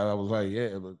 I was like,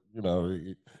 yeah, but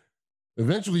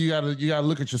eventually you gotta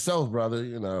look at yourself, brother.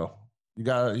 You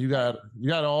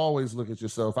gotta always look at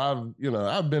yourself. I've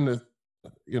been to,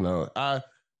 I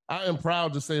am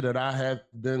proud to say that I have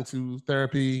been to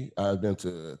therapy. I've been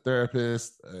to a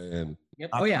therapist, and yep.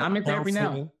 Oh yeah, I'm in therapy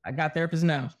now. I got therapists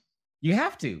now. You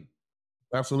have to.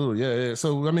 Absolutely, yeah.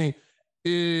 So I mean,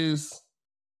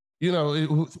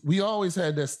 we always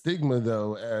had that stigma,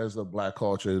 though, as a Black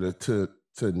culture to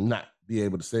not be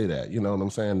able to say that. You know what I'm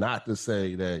saying? Not to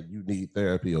say that you need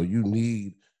therapy or you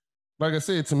need, like I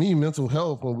said, to me, mental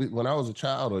health, when I was a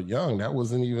child or young, that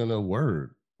wasn't even a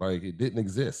word. Like, it didn't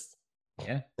exist.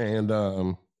 Yeah. And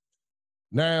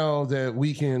now that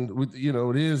we can,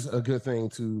 it is a good thing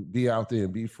to be out there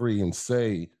and be free and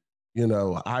say,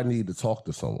 I need to talk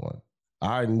to someone.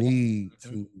 I need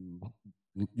to...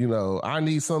 I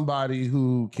need somebody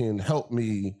who can help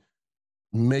me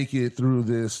make it through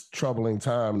this troubling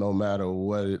time, no matter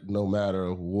what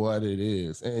it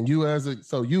is. And you as a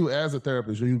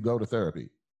therapist, you go to therapy.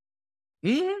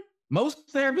 Mm-hmm.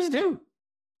 Most therapists do.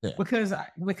 Yeah.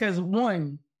 Because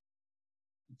one,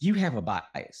 you have a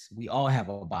bias. We all have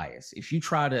a bias. If you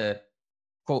try to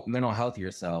quote mental health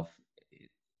yourself,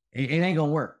 it ain't gonna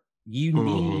work.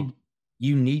 You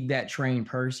need that trained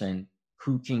person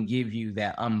who can give you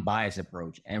that unbiased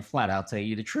approach and flat out tell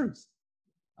you the truth.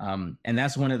 And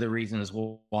that's one of the reasons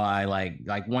why,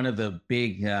 like one of the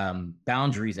big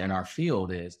boundaries in our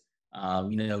field is,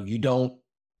 you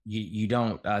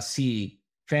don't see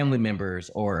family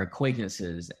members or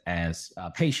acquaintances as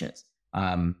patients,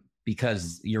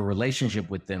 because your relationship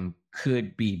with them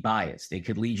could be biased. It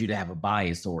could lead you to have a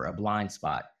bias or a blind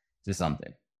spot to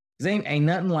something. Because ain't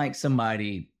nothing like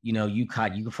somebody, you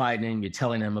confide in, you're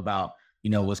telling them about,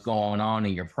 what's going on,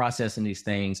 and you're processing these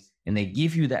things, and they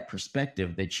give you that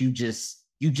perspective that you just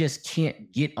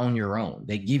can't get on your own.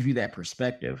 They give you that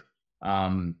perspective.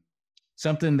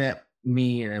 Something that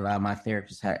me and my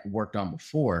therapist had worked on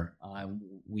before,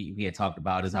 we had talked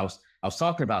about is I was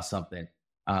talking about something,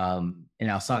 and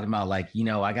I was talking about, like,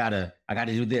 I gotta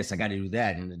do this, I gotta do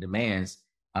that, and the demands.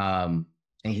 And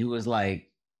he was like,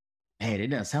 "Man, it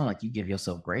doesn't sound like you give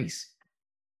yourself grace."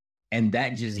 And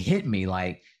that just hit me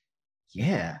like,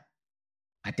 yeah,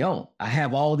 I don't. I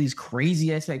have all these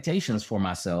crazy expectations for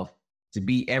myself to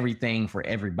be everything for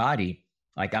everybody.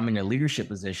 Like, I'm in a leadership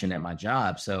position at my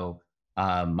job. So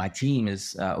my team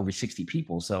is over 60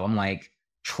 people. So I'm like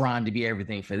trying to be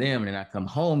everything for them. And then I come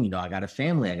home, I got a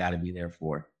family I got to be there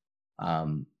for.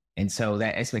 And so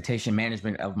that expectation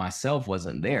management of myself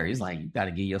wasn't there. He's like, you got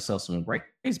to give yourself some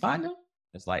grace, partner.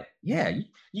 It's like, yeah,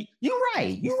 you're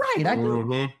right. You're right. I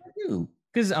do.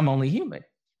 Because I'm only human.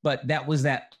 But that was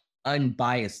that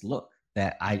unbiased look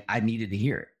that I needed to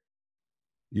hear it.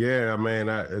 Yeah,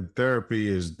 man, therapy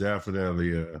is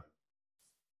definitely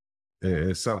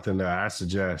it's something that I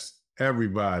suggest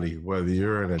everybody, whether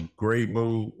you're in a great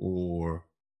mood or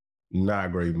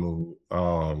not great mood,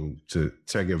 to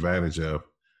take advantage of.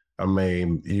 I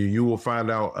mean, you will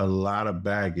find out a lot of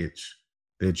baggage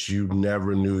that you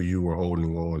never knew you were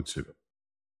holding on to.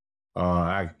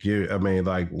 Like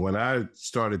when I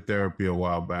started therapy a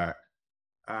while back,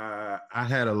 I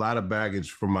had a lot of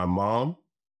baggage from my mom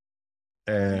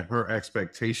and her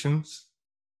expectations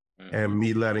and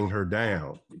me letting her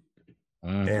down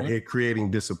and it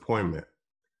creating disappointment.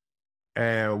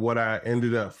 And what I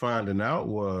ended up finding out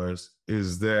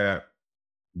is that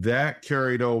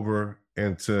carried over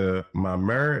into my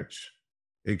marriage.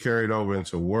 It carried over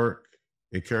into work.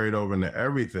 It carried over into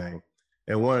everything.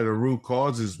 And one of the root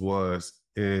causes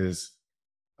is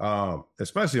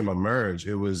especially in my marriage,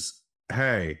 it was,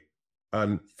 hey,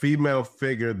 a female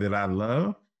figure that I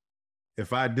love,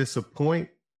 if I disappoint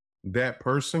that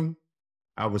person,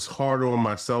 I was harder on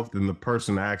myself than the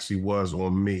person actually was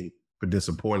on me for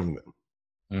disappointing them.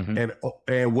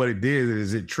 And what it did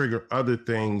is it triggered other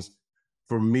things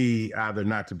for me, either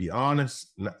not to be honest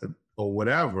or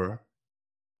whatever,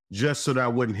 just so that I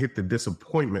wouldn't hit the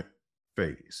disappointment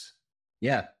phase.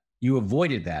 Yeah, you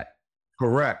avoided that.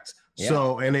 Correct. Yeah.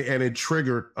 So, and it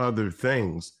triggered other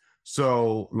things.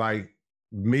 So, like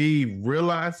me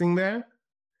realizing that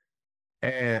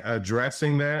and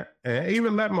addressing that, and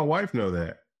even letting my wife know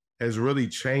that, has really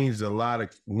changed a lot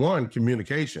of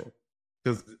communication.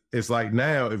 Because it's like,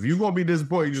 now, if you're going to be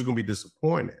disappointed, you're just going to be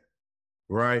disappointed,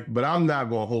 right? But I'm not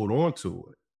going to hold on to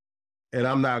it. And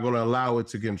I'm not going to allow it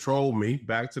to control me,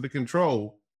 back to the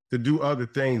control, to do other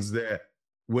things that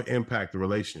would impact the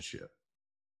relationship.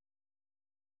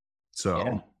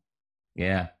 So,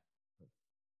 yeah,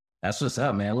 that's what's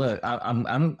up, man. Look,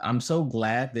 I'm so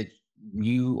glad that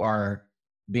you are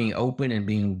being open and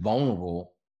being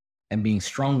vulnerable and being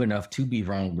strong enough to be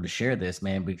vulnerable to share this,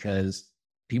 man, because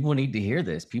people need to hear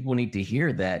this. People need to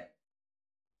hear that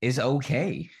it's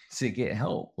okay to get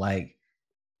help. Like,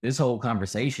 this whole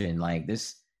conversation, like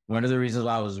this, one of the reasons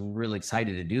why I was really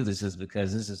excited to do this is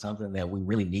because this is something that we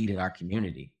really need in our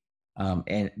community.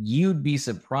 And you'd be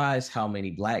surprised how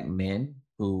many Black men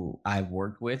who I've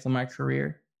worked with in my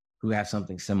career who have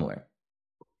something similar,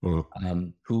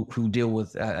 who deal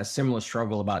with a similar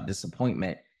struggle about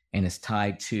disappointment, and it's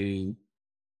tied to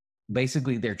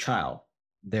basically their child,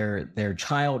 their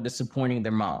child disappointing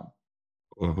their mom.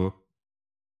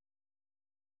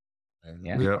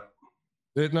 Yeah.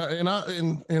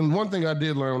 And one thing I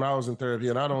did learn when I was in therapy,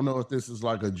 and I don't know if this is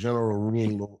like a general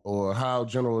rule or how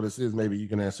general this is, maybe you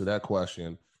can answer that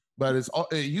question, but it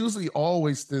usually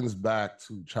always stems back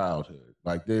to childhood.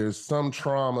 Like, there's some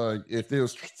trauma. If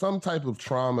there's some type of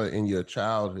trauma in your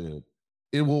childhood,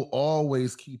 it will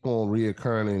always keep on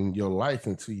reoccurring in your life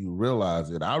until you realize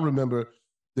it. I remember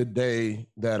the day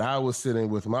that I was sitting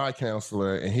with my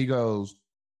counselor, and he goes,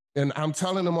 and I'm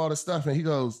telling him all this stuff, and he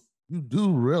goes, "You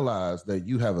do realize that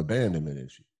you have abandonment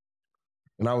issues."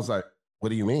 And I was like, "What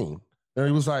do you mean?" And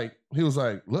he was like,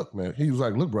 "Look, man," he was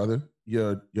like, "Look, brother,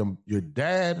 your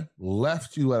dad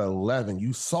left you at 11.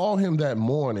 You saw him that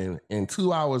morning, and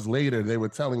 2 hours later, they were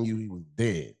telling you he was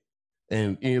dead.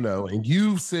 And, and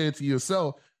you said to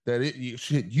yourself that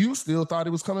you still thought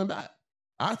he was coming back.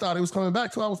 I thought he was coming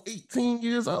back till I was 18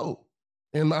 years old."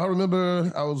 And I remember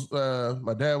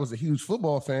my dad was a huge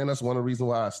football fan. That's one of the reasons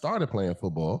why I started playing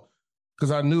football.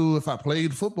 Because I knew if I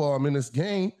played football, I'm in this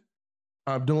game,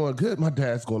 I'm doing good. My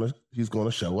dad's he's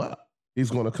gonna show up. He's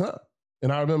gonna come.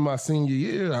 And I remember my senior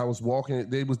year, I was walking.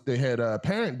 They had a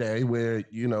parent day where it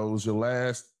was your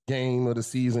last game of the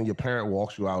season. Your parent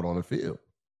walks you out on the field,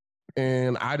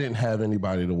 and I didn't have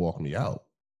anybody to walk me out.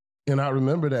 And I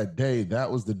remember that day. That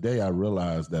was the day I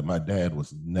realized that my dad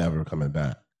was never coming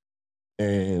back,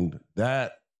 and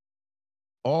that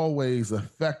always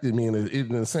affected me,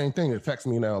 and the same thing affects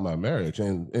me now in my marriage.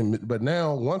 But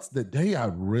now, once the day I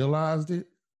realized it,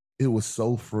 it was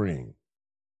so freeing.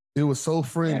 It was so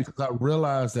freeing because I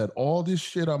realized that all this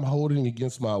shit I'm holding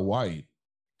against my wife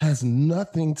has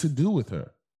nothing to do with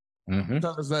her.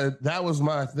 Because that was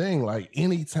my thing. Like,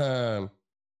 anytime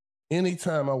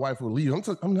my wife would leave,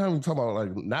 I'm not even talking about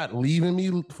like not leaving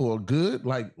me for good,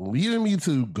 like leaving me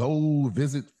to go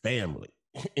visit family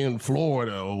in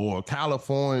Florida or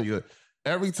California.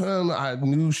 Every time I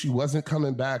knew she wasn't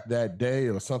coming back that day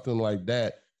or something like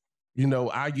that,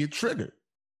 I get triggered.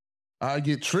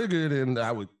 And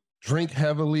I would drink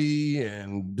heavily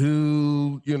and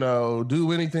do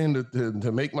anything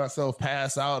to make myself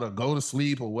pass out or go to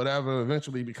sleep or whatever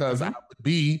eventually, because I would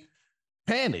be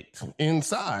panicked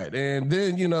inside. And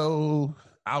then,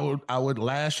 I would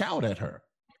lash out at her,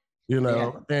 and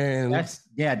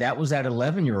that was that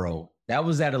 11-year-old. That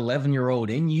was that 11-year-old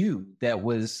in you that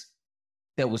was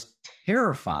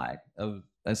terrified of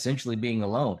essentially being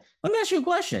alone. Let me ask you a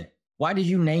question. Why did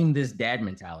you name this dad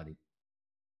mentality?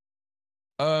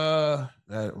 Wow.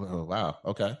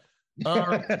 Okay.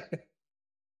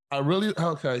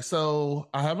 So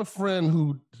I have a friend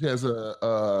who has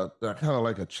a kind of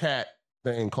like a chat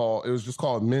thing called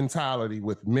Mentality,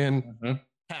 with men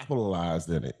capitalized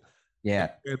in it.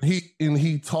 Yeah. And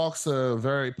he talks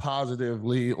very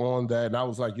positively on that. And I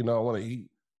was like, I want to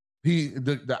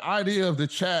the idea of the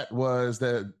chat was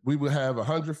that we would have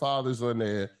 100 fathers on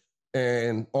there,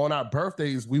 and on our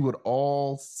birthdays, we would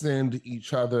all send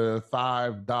each other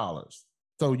 $5.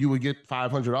 So you would get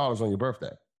 $500 on your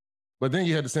birthday. but then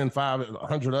you had to send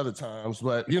 500 other times.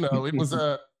 But you know, it was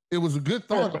a good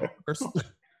thought at first.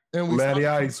 And we Matty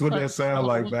Ice, what that sound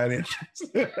like, Matty?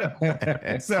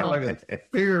 It sound like a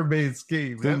pyramid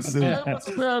scheme. It wasn't a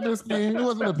pyramid scheme. It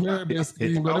wasn't a pyramid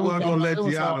scheme. But I wasn't gonna let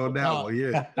you out on that one.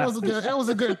 Yeah, it was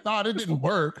a good thought. It didn't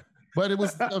work, but it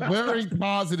was a very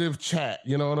positive chat.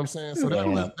 You know what I'm saying? So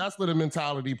that's where the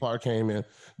mentality part came in.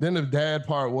 Then the dad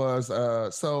part was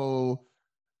so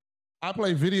I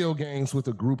play video games with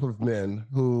a group of men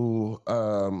who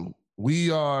we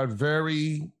are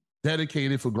very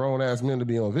dedicated for grown-ass men to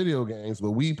be on video games, but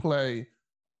we play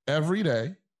every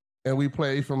day and we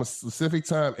play from a specific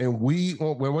time. And when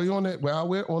we're on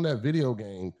that video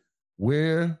game,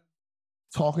 we're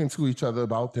talking to each other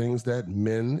about things that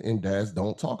men and dads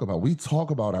don't talk about. We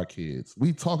talk about our kids.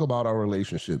 We talk about our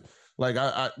relationship. Like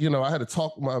I had to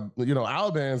talk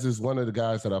Albans is one of the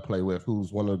guys that I play with,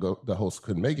 who's one of the hosts,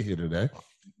 couldn't make it here today.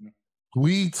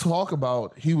 We talk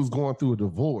about he was going through a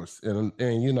divorce, and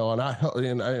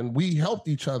we helped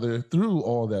each other through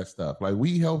all that stuff. Like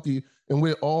we helped and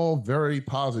we're all very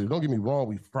positive. Don't get me wrong,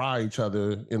 we fry each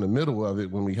other in the middle of it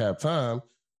when we have time,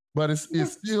 but it's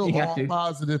still all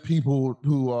positive people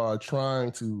who are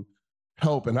trying to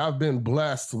help. And I've been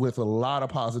blessed with a lot of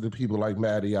positive people like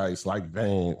Matty Ice, like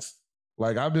Vance.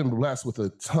 Like I've been blessed with a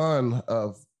ton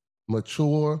of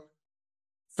mature,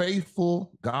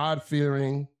 faithful,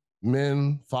 God-fearing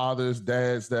men, fathers,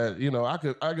 dads that, you know, I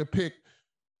could pick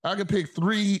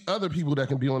 3 other people that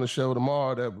can be on the show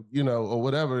tomorrow that, you know, or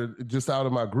whatever, just out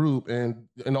of my group. And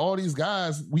all these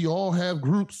guys, we all have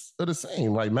groups that are the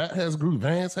same. Like Matt has groups,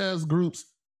 Vance has groups,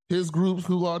 his groups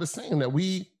who are the same, that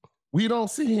we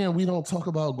don't sit here and we don't talk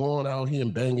about going out here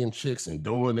and banging chicks and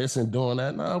doing this and doing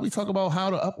that. No, we talk about how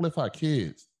to uplift our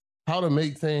kids, how to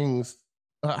make things,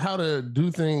 how to do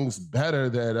things better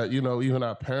that even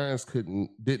our parents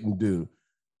didn't do,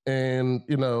 and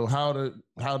how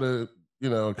to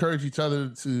encourage each other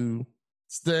to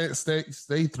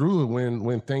stay through it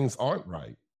when things aren't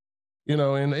right,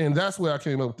 and that's where I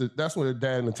came up with that's where the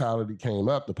dad mentality came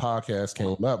up. The podcast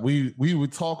came up. We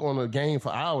would talk on a game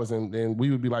for hours, and we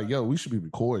would be like, "Yo, we should be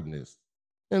recording this."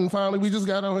 And finally, we just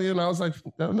got on here, and I was like,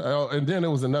 and then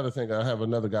there was another thing. I have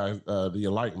another guy, the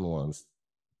Enlightened Ones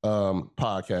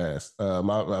podcast.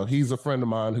 He's a friend of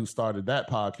mine who started that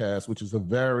podcast, which is a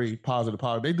very positive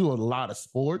podcast. They do a lot of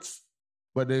sports,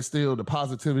 but there's still the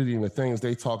positivity and the things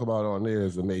they talk about on there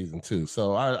is amazing too.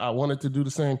 So I wanted to do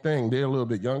the same thing. They're a little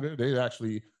bit younger. They're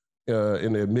actually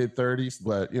in their mid-30s,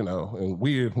 but and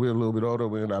we're a little bit older.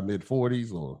 We're in our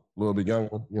mid-40s or a little bit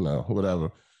younger,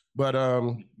 whatever. But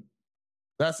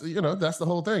that's the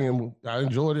whole thing, and I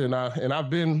enjoyed it, and I've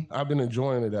been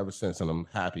enjoying it ever since, and I'm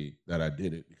happy that I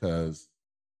did it because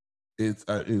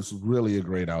it's really a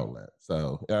great outlet.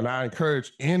 So, and I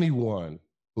encourage anyone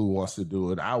who wants to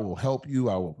do it. I will help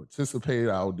you. I will participate.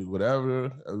 I will do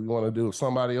whatever you want to do. If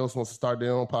somebody else wants to start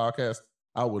their own podcast,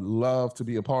 I would love to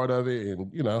be a part of it.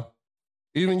 And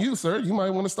even you, sir, you might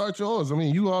want to start yours. I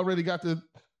mean, you already got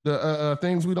the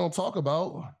things we don't talk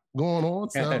about going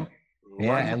on. So.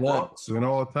 Yeah, and books and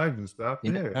all types of stuff.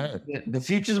 Yeah, the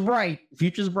future's bright.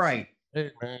 Future's bright.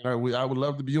 Hey, man, I would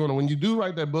love to be on it. When you do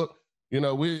write that book,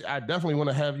 I definitely want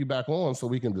to have you back on so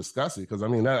we can discuss it. Because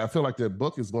I feel like that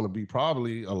book is going to be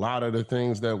probably a lot of the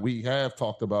things that we have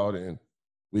talked about, and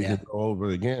we can go over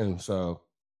it again. So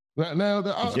now,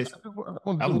 I was going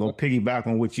to piggyback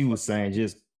on what you were saying.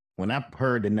 Just when I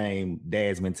heard the name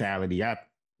Dad's Mentality, I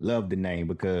loved the name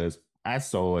because I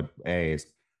saw it as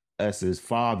us as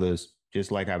fathers. Just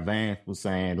like our Vance was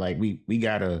saying, like we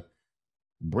gotta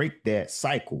break that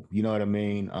cycle. You know what I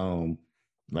mean?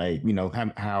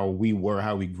 How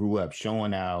we grew up,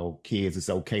 showing our kids it's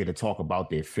okay to talk about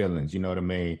their feelings. You know what I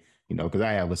mean? Because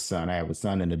I have a son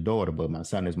and a daughter, but my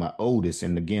son is my oldest.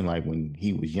 And again, like when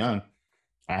he was young,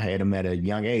 I had him at a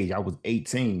young age. I was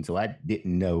 18, so I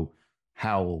didn't know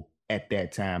how at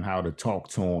that time how to talk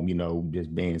to him.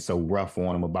 Just being so rough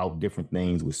on him about different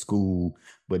things with school.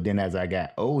 But then as I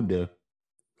got older,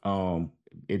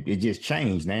 it just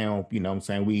changed. Now, what I'm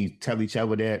saying, we tell each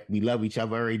other that we love each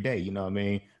other every day. You know what I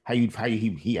mean? He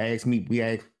asked me, we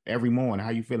ask every morning,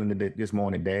 how you feeling this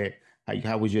morning, Dad?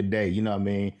 How was your day? You know what I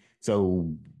mean?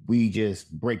 So we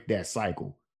just break that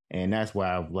cycle. And that's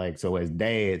why so as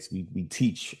dads, we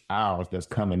teach ours that's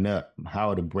coming up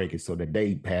how to break it so that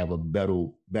they have a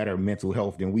better mental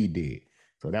health than we did.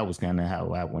 So that was kind of how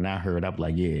when I heard, I was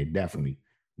like, yeah, definitely.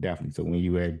 So when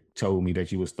you had told me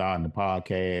that you were starting the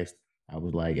podcast, I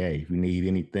was like, hey, if you need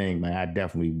anything, man, I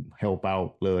definitely help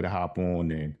out, love to hop on.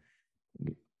 And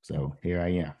so here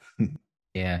I am.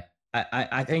 Yeah.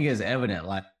 I think it's evident,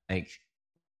 like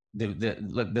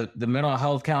the mental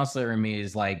health counselor in me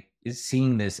is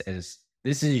seeing this as,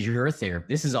 this is your therapy.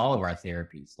 This is all of our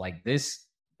therapies. Like this,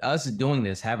 us doing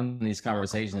this, having these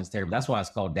conversations, therapy. That's why it's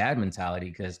called dad mentality,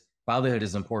 because fatherhood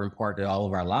is an important part to all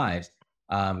of our lives.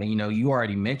 And you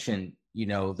already mentioned,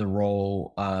 the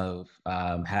role of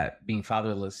being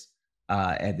fatherless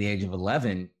at the age of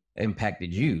 11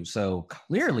 impacted you. So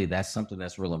clearly that's something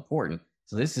that's real important.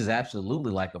 So this is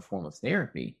absolutely like a form of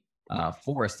therapy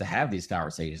for us to have these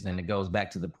conversations. And it goes back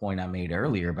to the point I made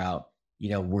earlier about,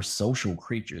 we're social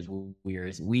creatures. We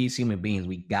as human beings,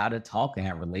 we got to talk and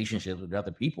have relationships with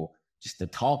other people, just to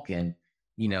talk and,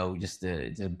 just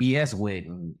to BS with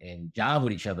and jive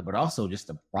with each other, but also just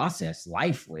to process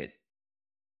life with.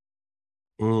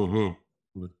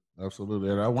 Mm-hmm. Absolutely.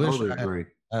 And I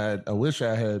wish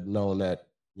I had known that,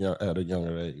 at a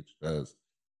younger age, because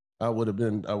I would have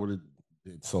did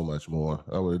so much more.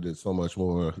 I would have did so much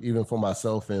more, even for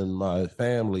myself and my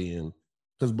family. And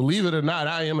because believe it or not,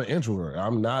 I am an introvert.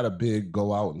 I'm not a big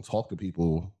go out and talk to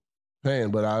people fan,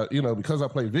 but I, because I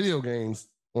play video games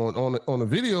on a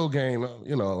video game,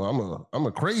 I'm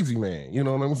a crazy man. You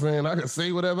know what I'm saying? I can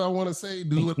say whatever I want to say,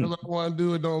 do whatever I want to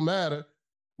do. It don't matter,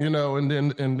 and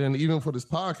then even for this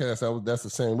podcast, that's the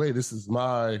same way. This is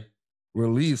my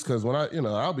release, because when I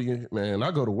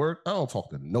go to work, I don't talk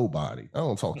to nobody. I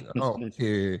don't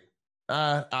care.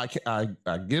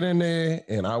 I get in there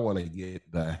and I want to get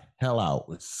the hell out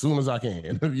as soon as I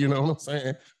can. You know what I'm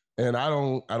saying? And I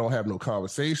don't have no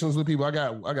conversations with people. I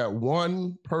got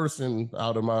one person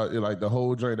out of my the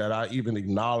whole joint that I even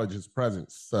acknowledge his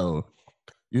presence. So,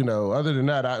 other than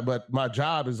that, but my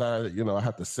job is I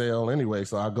have to sell anyway.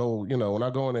 So I go, when I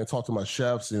go in there and talk to my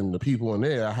chefs and the people in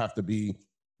there, I have to be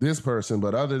this person.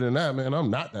 But other than that, man, I'm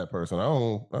not that person. I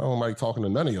don't like talking to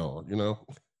none of y'all,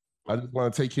 I just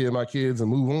want to take care of my kids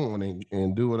and move on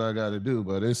and do what I got to do.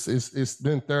 But it's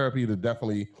been therapy to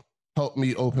definitely help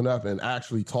me open up and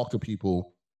actually talk to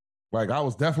people. Like I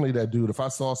was definitely that dude. If I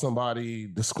saw somebody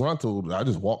disgruntled, I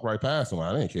just walked right past them.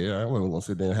 I didn't care. I wasn't going to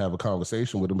sit there and have a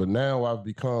conversation with them. But now I've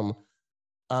become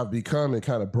and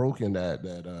kind of broken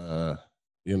that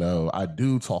I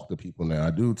do talk to people now.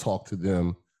 I do talk to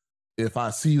them. If I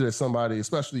see that somebody,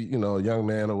 especially, a young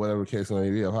man or whatever case may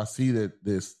be, if I see that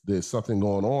there's something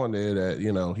going on there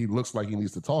that, he looks like he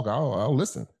needs to talk, I'll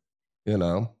listen,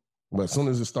 But as soon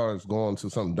as it starts going to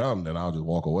something dumb, then I'll just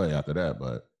walk away after that.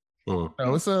 But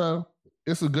it's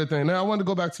a good thing. Now I want to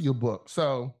go back to your book.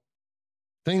 So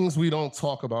things we don't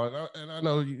talk about, and I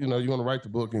know, you want to write the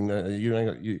book and I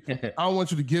don't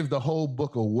want you to give the whole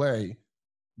book away,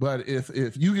 but if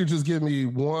you could just give me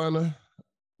one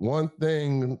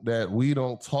thing that we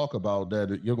don't talk about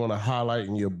that you're going to highlight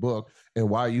in your book and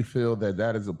why you feel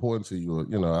that is important to you,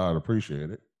 I'd appreciate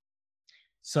it.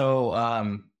 So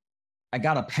I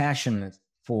got a passion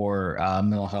for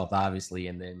mental health, obviously,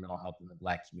 and then mental health in the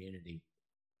Black community.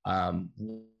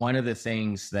 One of the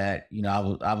things that,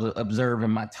 I've observed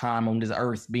in my time on this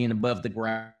earth, being above the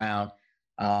ground,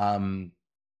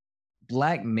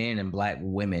 Black men and Black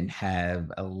women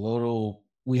have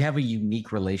we have a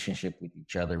unique relationship with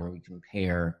each other when we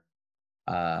compare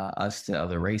us to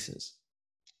other races.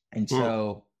 And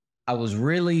so I was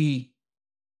really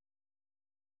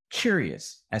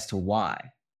curious as to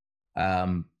why.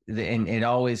 And it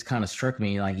always kind of struck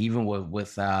me, like even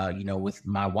with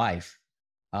my wife,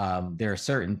 there are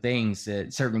certain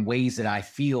ways that I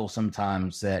feel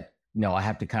sometimes that, I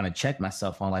have to kind of check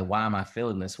myself on, like, why am I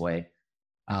feeling this way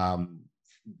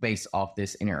based off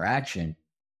this interaction?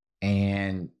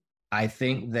 And I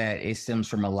think that it stems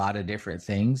from a lot of different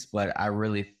things, but I'm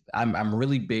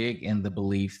really big in the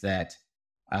belief that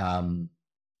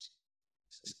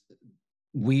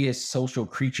we as social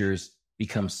creatures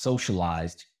become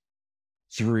socialized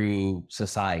through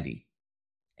society.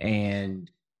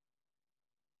 And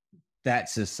that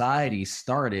society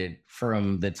started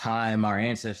from the time our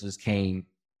ancestors came,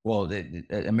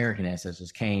 the American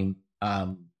ancestors came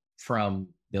from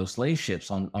those slave ships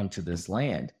onto this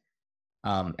land.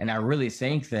 And I really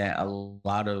think that a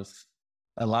lot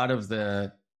of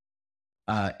the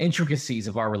intricacies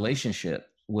of our relationship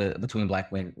between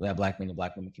Black men and Black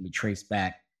women can be traced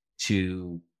back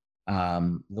to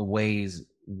the ways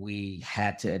we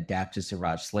had to adapt to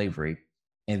survive slavery.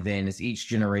 And then as each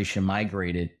generation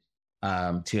migrated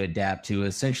to adapt to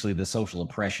essentially the social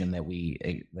oppression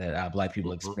that Black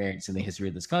people experienced in the history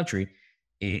of this country,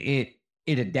 it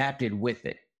adapted with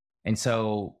it. And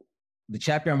so the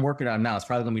chapter I'm working on now is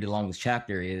probably going to be the longest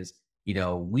chapter is,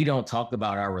 we don't talk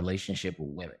about our relationship with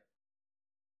women.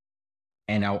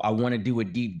 And I want to do a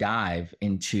deep dive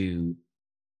into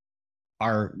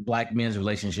our Black men's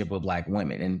relationship with Black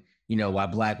women. And, why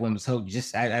black women, so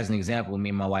just as an example, me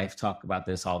and my wife talk about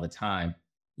this all the time.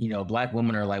 Black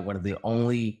women are like one of the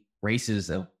only races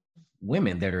of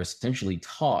women that are essentially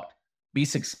taught be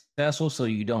successful so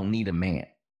you don't need a man.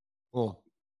 Well,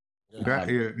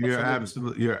 You're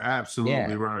absolutely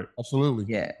right. Absolutely.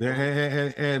 Yeah.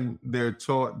 And they're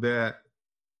taught that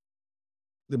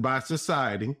by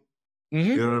society, Mhm.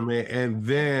 you know what I mean? And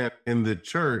then in the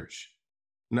church,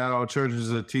 not all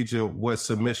churches are teaching what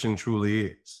submission truly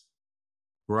is,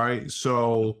 right?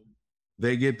 So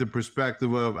they get the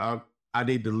perspective of I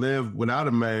need to live without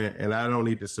a man and I don't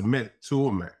need to submit to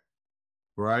a man,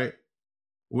 right?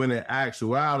 When in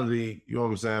actuality, you know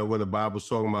what I'm saying, when the Bible's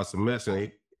talking about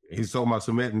submission, he's talking about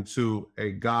submitting to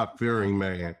a God-fearing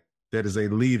man that is a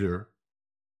leader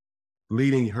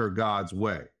leading her God's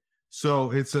way.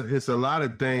 So it's a lot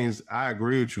of things. I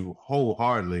agree with you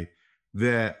wholeheartedly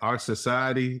that our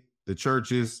society, the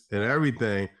churches, and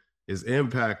everything is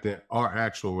impacting our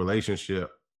actual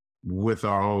relationship with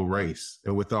our own race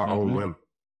and with our own women.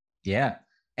 Yeah.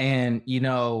 And,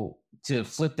 to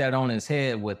flip that on his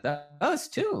head with us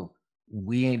too,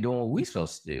 we ain't doing what we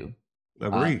supposed to do.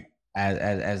 Agreed.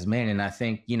 As men. And I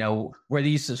think, whether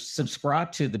you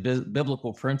subscribe to the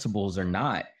biblical principles or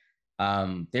not,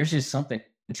 there's just something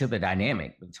to the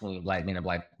dynamic between black men and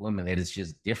black women that is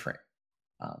just different.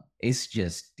 It's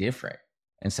just different.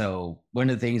 And so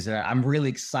one of the things that I'm really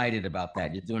excited about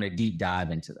that, just doing a deep dive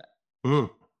into that.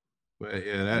 Well,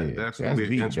 that's going to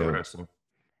be deep, interesting.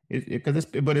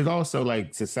 But it's also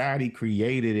like society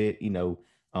created it,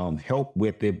 help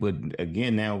with it. But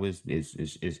again, now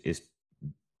it's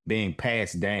being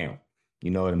passed down.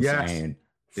 You know what I'm saying?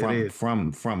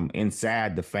 From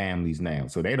inside the families now.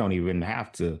 So they don't even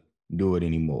have to do it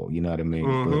anymore. You know what I mean?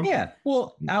 Mhm. Yeah.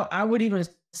 Well, I would even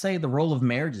say the role of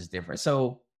marriage is different.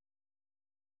 So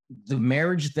the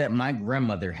marriage that my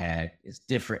grandmother had is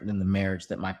different than the marriage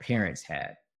that my parents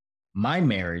had. My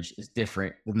marriage is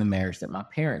different than the marriage that my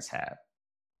parents have.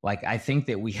 Like, I think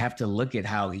that we have to look at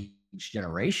how each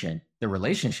generation, the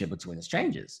relationship between us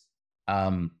changes.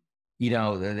 An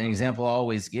example I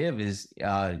always give is,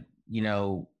 not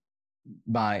to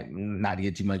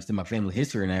get too much to my family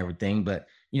history and everything, but,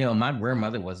 my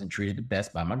grandmother wasn't treated the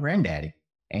best by my granddaddy.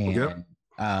 And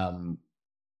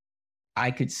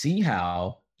I could see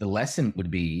how the lesson would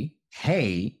be,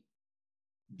 hey,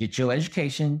 get your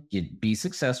education, be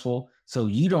successful, so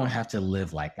you don't have to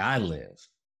live like I live.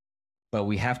 But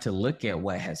we have to look at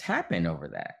what has happened over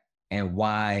that and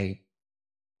why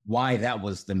that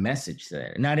was the message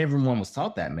there. Not everyone was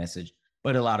taught that message,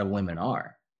 but a lot of women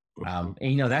are.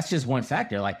 And that's just one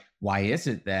factor. Like, why is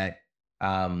it that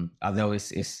although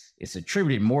it's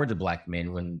attributed more to black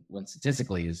men when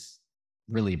statistically is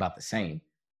really about the same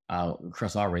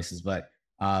across all races, but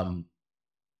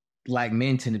black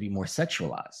men tend to be more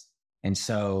sexualized. And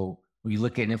so when you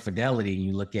look at infidelity and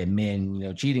you look at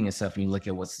men, cheating and stuff, and you look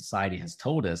at what society has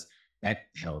told us, that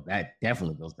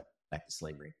definitely goes back to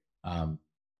slavery. I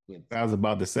was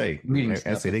about to say,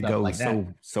 it goes like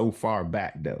so far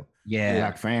back though. Yeah.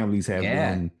 Black families have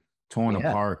been torn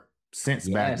apart since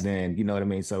back then. You know what I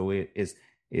mean? So it's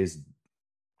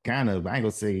kind of, I ain't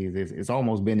gonna say it's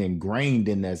almost been ingrained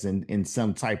in us in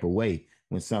some type of way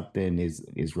when something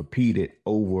is repeated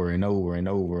over and over and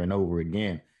over and over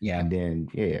again. Yeah. And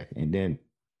then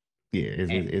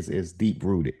it's deep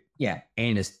rooted. Yeah.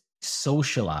 And it's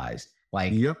socialized.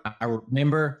 Like, I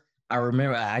remember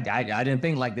I didn't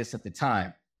think like this at the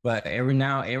time, but every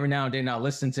now and then I'll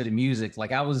listen to the music.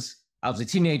 Like, I was a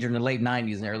teenager in the late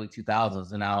 90s and early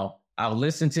 2000s, and I'll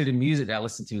listen to the music that I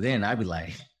listened to then. I'd be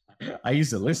like, I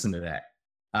used to listen to that.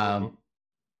 A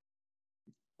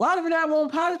lot of it I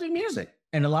want positive music.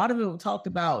 And a lot of it talked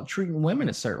about treating women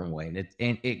a certain way.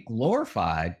 And it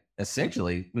glorified,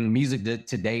 essentially, music that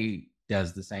today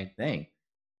does the same thing.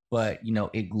 But,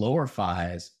 it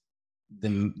glorifies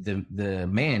the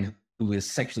man who is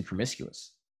sexually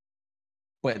promiscuous.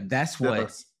 But that's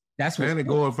what and it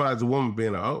glorifies the woman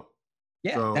being a hoe.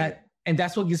 Yeah, so.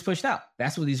 That's what gets pushed out.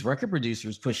 That's what these record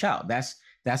producers push out. That's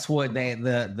what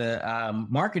the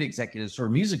market executives for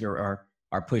music are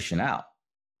pushing out.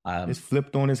 It's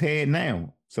flipped on his head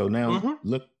now. So now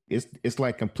look, it's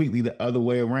like completely the other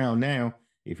way around now.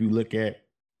 If you look at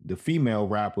the female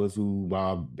rappers who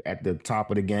are at the top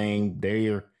of the game,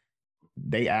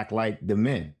 they act like the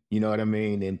men. You know what I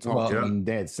mean? And talking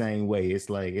that same way. It's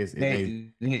like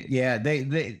they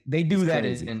do that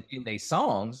in their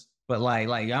songs. But like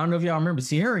I don't know if y'all remember,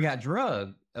 Sierra got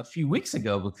drugged a few weeks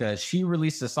ago because she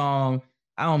released a song.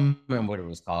 I don't remember what it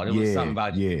was called. It was something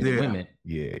about women.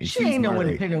 Yeah. She ain't no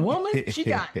independent woman. She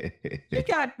got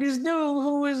this dude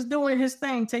who is doing his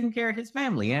thing, taking care of his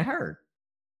family and her.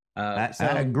 I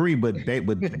agree, but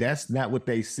that's not what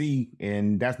they see,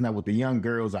 and that's not what the young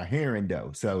girls are hearing,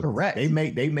 though. So correct. They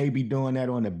may be doing that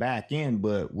on the back end,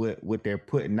 but what they're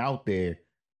putting out there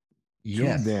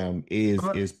to them is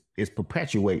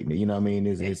perpetuating it. You know what I mean?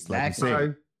 It's like you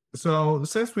said. So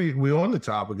since we on the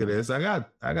topic of this, I got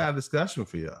a discussion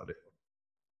for y'all there.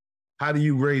 How do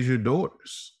you raise your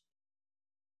daughters?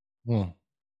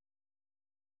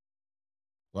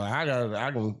 Well, I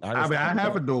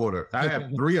have a daughter. I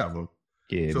have 3 of them.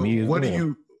 Yeah. So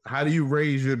how do you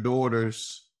raise your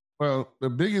daughters? Well, the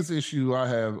biggest issue I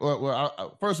have,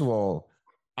 first of all,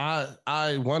 I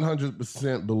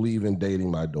 100% believe in dating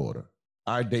my daughter.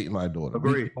 I date my daughter.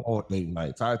 Agreed. All date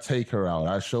nights. I take her out.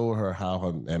 I show her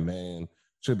how a man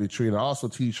should be treated. I also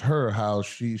teach her how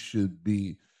she should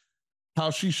be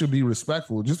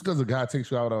respectful. Just because a guy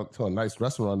takes you out to a nice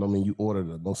restaurant don't mean you order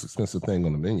the most expensive thing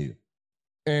on the menu.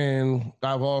 And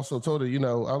I've also told her,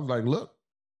 I was like, look,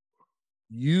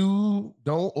 you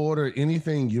don't order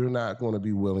anything you're not going to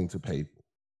be willing to pay for.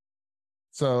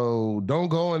 So don't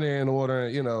go in there and order,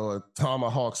 a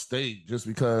tomahawk steak just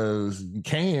because you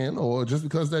can, or just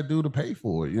because that dude to pay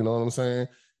for it. You know what I'm saying?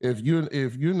 If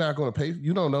you're not going to pay,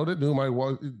 you don't know that dude might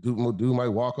walk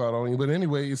out on you. But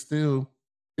anyway, it's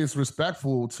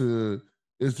respectful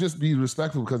it's just be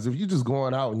respectful, because if you're just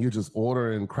going out and you're just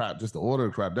ordering crap, just to order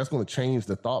crap, that's going to change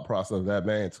the thought process of that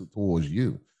man towards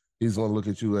you. He's going to look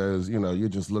at you as, you're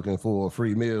just looking for a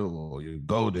free meal, or you're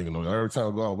gold digging, or every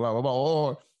time blah, blah, blah, blah,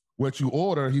 or what you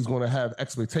order, he's going to have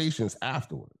expectations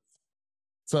afterwards.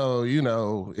 So,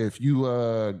 if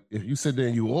you sit there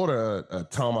and you order a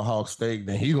tomahawk steak,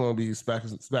 then he's going to be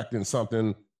expecting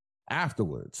something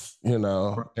afterwards,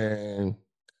 and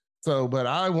so, but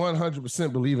I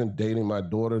 100% believe in dating my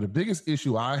daughter. The biggest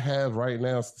issue I have right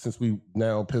now, since we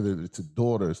now pivoted to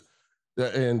daughters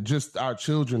and just our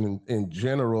children in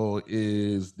general,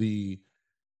 is the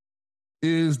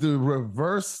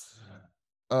reverse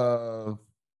of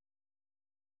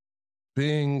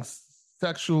being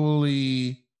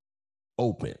sexually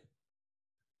open.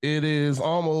 It is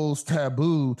almost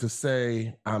taboo to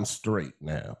say, I'm straight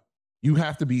now. You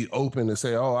have to be open to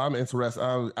say, oh, I'm interested.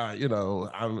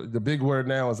 The big word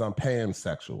now is I'm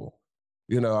pansexual.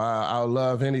 I'll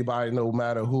love anybody, no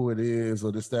matter who it is,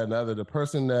 or this, that, and the other. The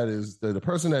person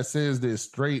that says they're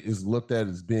straight is looked at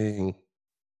as being,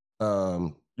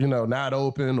 not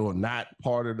open or not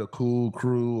part of the cool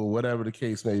crew, or whatever the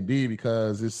case may be,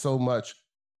 because there's so much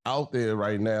out there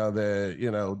right now that,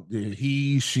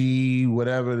 he, she,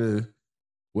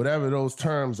 whatever those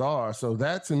terms are. So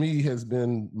that to me has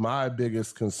been my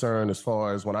biggest concern, as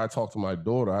far as when I talk to my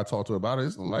daughter, I talk to her about it.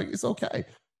 It's like, it's okay.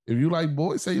 If you like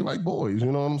boys, say you like boys,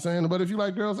 you know what I'm saying? But if you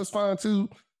like girls, it's fine too,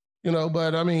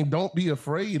 but I mean, don't be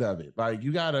afraid of it. Like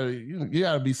you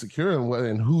gotta be secure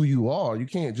in who you are. You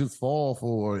can't just fall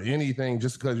for anything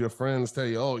just because your friends tell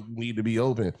you, oh, you need to be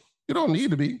open. You don't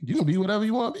need to be. You can be whatever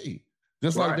you want to be.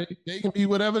 Just right. Like they can be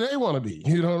whatever they want to be.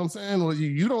 You know what I'm saying? Well,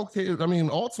 you don't care. I mean,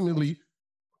 ultimately,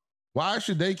 why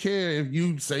should they care if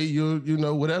you say you're,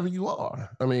 whatever you are?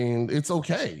 I mean, it's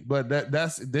okay, but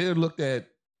they're looked at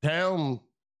down.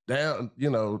 I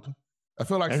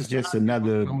feel like that's just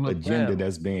another agenda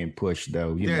that's being pushed,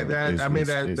 though.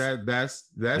 That's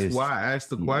why I asked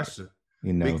the question.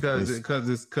 Because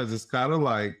it's kind of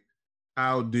like,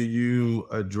 how do you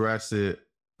address it?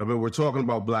 I mean, we're talking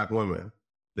about Black women.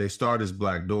 They start as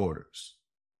Black daughters,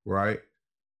 right?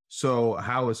 So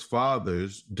how as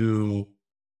fathers do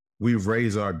we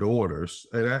raise our daughters?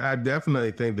 And I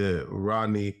definitely think that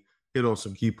Rodney hit on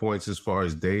some key points as far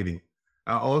as dating.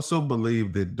 I also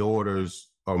believe that daughters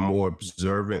are more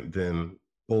observant than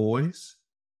boys,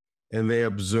 and they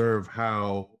observe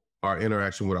how our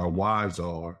interaction with our wives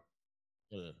are.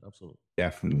 Yeah, absolutely.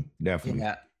 Definitely.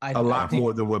 Yeah, a lot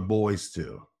more than what boys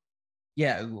do.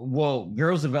 Yeah, well,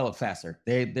 girls develop faster.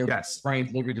 Their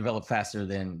brains develop faster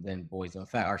than boys. In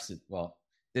fact,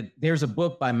 there's a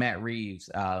book by Matt Reeves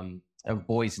of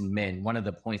Boys and Men. One of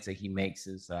the points that he makes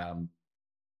is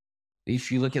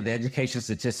if you look at the education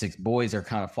statistics, boys are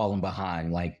kind of falling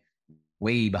behind, like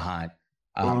way behind.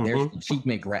 There's an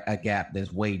achievement gap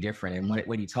that's way different. And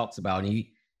what he talks about,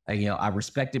 I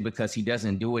respect it because he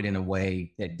doesn't do it in a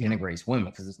way that denigrates women,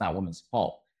 because it's not women's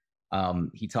fault.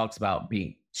 He talks about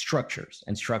being structures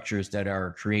that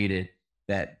are created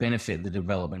that benefit the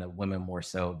development of women more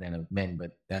so than of men,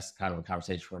 but that's kind of a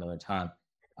conversation for another time.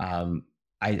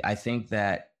 I think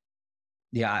that,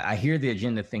 I hear the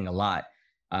agenda thing a lot.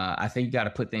 I think you got to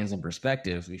put things in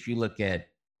perspective. If you look at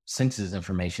census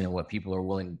information and what people are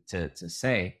willing to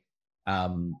say,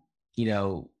 the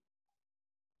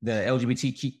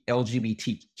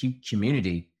LGBTQ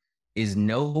community is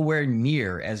nowhere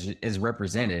near as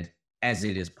represented as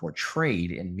it is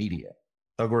portrayed in media.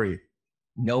 Agreed.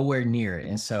 Nowhere near it.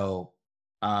 And so,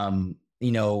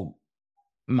 you know,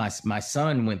 my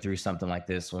son went through something like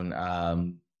this when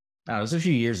it was a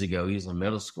few years ago. He was in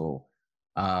middle school.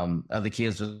 Other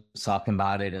kids were talking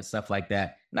about it and stuff like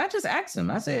that. And I just asked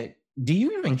him, I said, do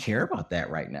you even care about that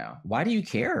right now? Why do you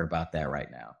care about that right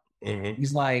now? Mm-hmm.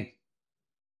 He's like,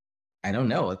 I don't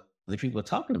know. Other people are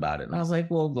talking about it. And I was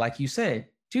like, well, like you said,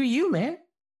 do you, man?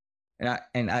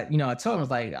 And I, you know, I told him, I was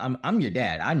like, I'm your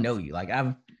dad. I know you. Like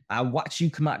I watched you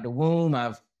come out the womb.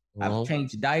 I've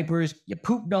changed diapers. You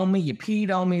pooped on me. You peed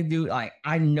on me, dude. Like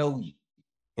I know you.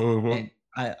 Mm-hmm.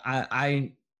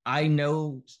 And I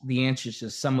know the answers to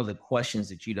some of the questions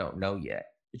that you don't know yet.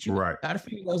 But you got to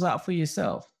figure those out for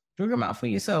yourself. Figure them out for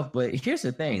yourself. But here's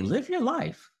the thing: live your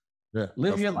life. Yeah,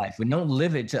 live your life, but don't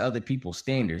live it to other people's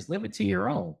standards. Live it to your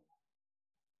own.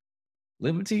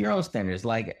 Live it to your own standards.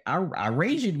 Like I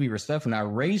raised you to be respectful, and I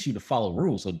raised you to follow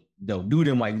rules. So don't do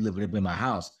them while you live in my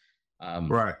house.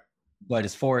 Right. But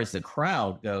as far as the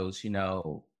crowd goes, you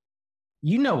know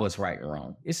what's right and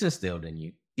wrong. It's instilled in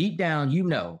you. Deep down, you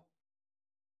know.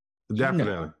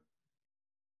 Definitely.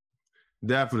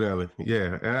 Definitely.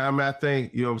 Yeah. And I mean, I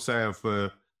think, you know what I'm saying,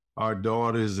 for our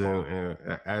daughters and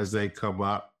as they come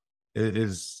up,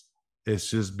 it's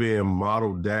just being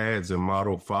model dads and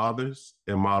model fathers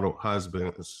and model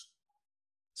husbands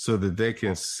so that they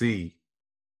can see,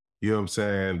 you know what I'm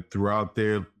saying, throughout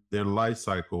their life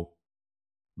cycle,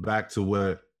 back to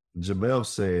what Jamel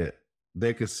said,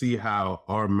 they can see how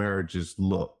our marriages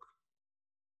look.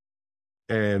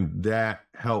 And that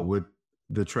helped with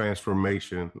the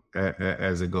transformation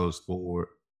as it goes forward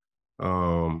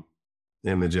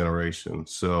in the generation.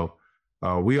 So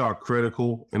we are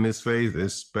critical in this phase,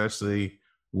 especially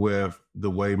with the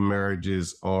way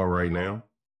marriages are right now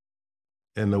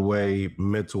and the way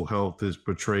mental health is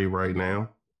portrayed right now,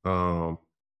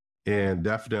 and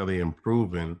definitely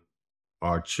improving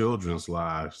our children's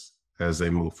lives as they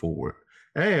move forward.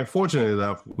 And fortunately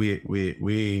enough,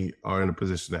 we are in a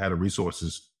position to have the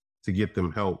resources to get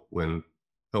them help when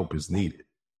help is needed.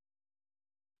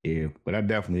 Yeah, but I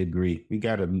definitely agree. We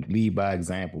got to lead by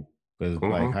example because,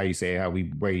 like how you say, how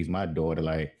we raised my daughter.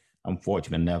 Like I'm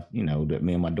fortunate enough, you know, that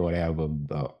me and my daughter have a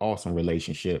awesome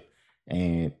relationship,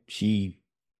 and she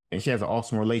has an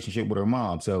awesome relationship with her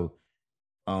mom. So,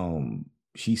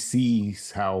 she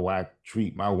sees how I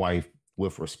treat my wife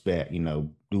with respect. You know,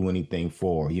 do anything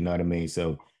for her. You know what I mean?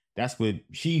 So that's what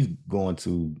she's going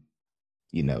to,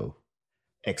 you know,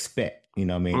 expect. You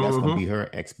know what I mean? That's going to be her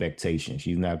expectation.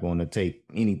 She's not going to take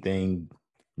anything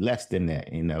less than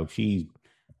that. You know, she's,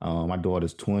 my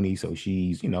daughter's 20, so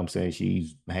she's, you know what I'm saying,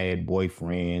 she's had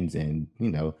boyfriends and,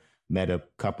 you know, met a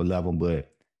couple of them,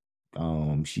 but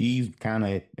she's kind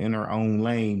of in her own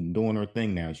lane doing her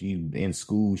thing now. She's in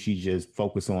school. She's just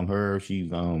focused on her. She's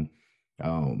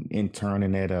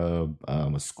interning at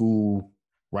a school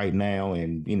right now,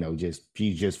 and, you know,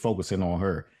 she's just focusing on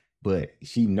her. But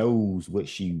she knows what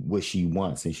she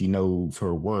wants, and she knows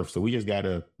her worth. So we just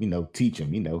gotta, you know, teach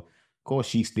them. You know, of course,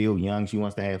 she's still young. She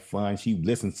wants to have fun. She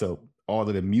listens to all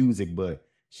of the music, but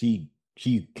she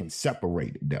can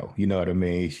separate it though. You know what I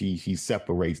mean? She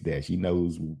separates that. She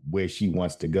knows where she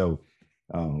wants to go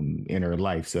in her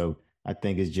life. So I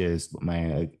think it's just,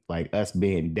 man, like us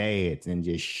being dads and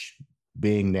just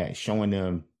being that, showing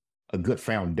them a good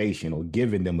foundation or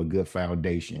giving them a good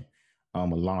foundation. A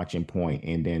launching point,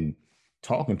 and then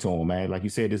talking to them, man. Like you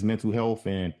said, this mental health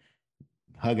and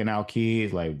hugging our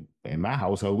kids. Like in my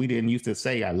household, we didn't used to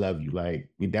say "I love you." Like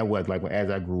that was like as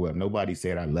I grew up, nobody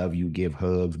said "I love you," give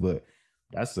hugs, but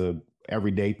that's a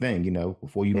everyday thing, you know.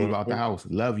 Before you move out the house,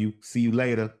 love you, see you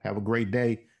later, have a great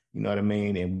day. You know what I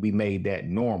mean? And we made that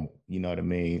normal. You know what I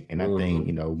mean? And I think,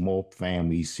 you know, more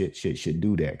families should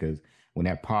do that, because when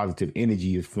that positive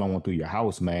energy is flowing through your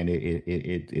house, man, it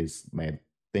is, man,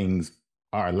 things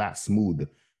are a lot smoother.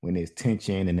 When there's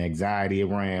tension and anxiety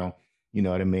around, you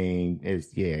know what I mean?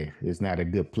 It's not a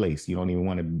good place. You don't even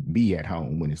want to be at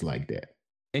home when it's like that.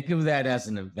 Think of that as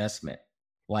an investment.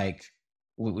 Like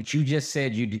what you just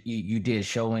said, you did,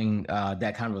 showing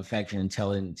that kind of affection and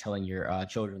telling your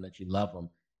children that you love them.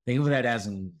 Think of that as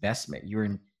an investment.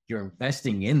 You're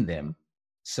investing in them.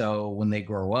 So when they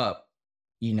grow up,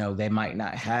 you know, they might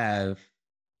not have,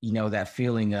 you know, that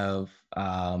feeling of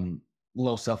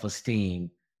low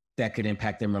self-esteem that could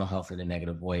impact their mental health in a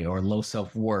negative way, or low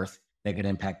self-worth that could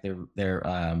impact their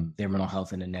mental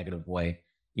health in a negative way.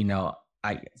 You know,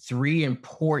 three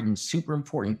super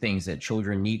important things that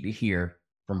children need to hear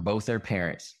from both their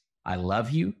parents. I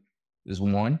love you is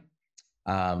one.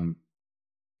 I'm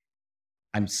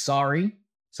sorry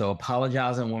So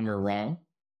apologizing when we're wrong,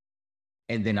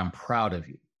 and then I'm proud of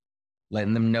you.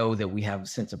 Letting them know that we have a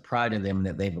sense of pride in them and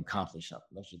that they've accomplished something.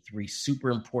 Those are 3 super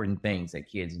important things that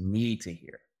kids need to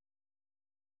hear.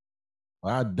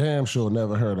 I damn sure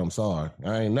never heard I'm sorry.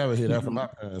 I ain't never hear that from my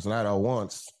parents, not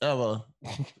once, ever.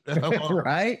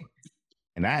 Right?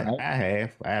 And I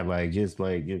have like just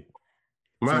like it.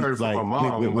 I heard from my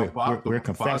mom. We're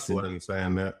confessing. Wasn't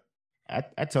saying that. I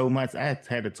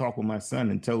had to talk with my son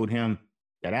and told him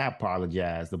that I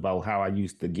apologized about how I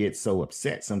used to get so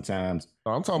upset sometimes.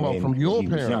 I'm talking about from your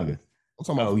parents.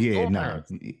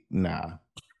 Nah.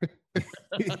 But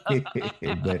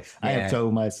I have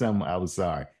told my son I was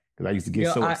sorry because I used to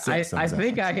get so upset sometimes. I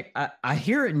think I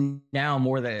hear it now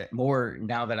more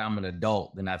now that I'm an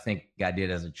adult than I think I did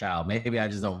as a child. Maybe I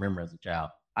just don't remember as a child.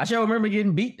 I sure remember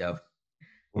getting beat though.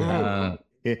 Now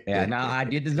I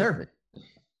did deserve it.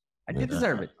 I did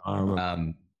deserve it.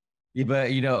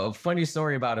 But a funny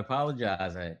story about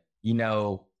apologizing.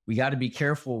 We got to be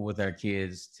careful with our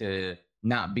kids to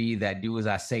not be that do as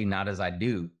I say, not as I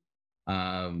do.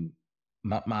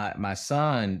 My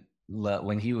son,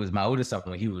 when he was my oldest son,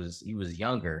 when he was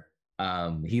younger,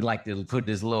 he liked to put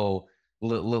his little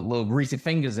greasy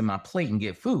fingers in my plate and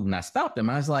get food. And I stopped him.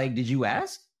 I was like, "Did you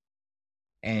ask?"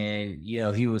 And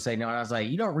he would say no. And I was like,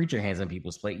 "You don't reach your hands on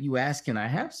people's plate. You ask, can I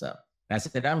have some?" And I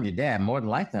said, "I'm your dad. More than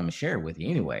likely, I'm gonna share it with you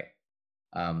anyway."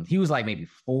 He was like maybe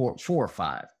 4 or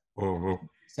 5. Mm-hmm.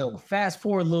 So fast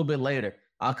forward a little bit later,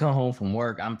 I'll come home from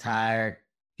work. I'm tired.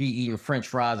 He eating French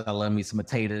fries. I love me some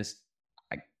potatoes.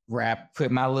 I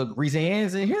put my little greasy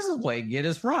hands in his plate, get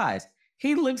his fries.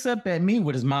 He looks up at me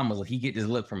with his mama. He get this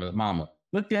look from his mama.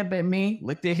 Looked up at me,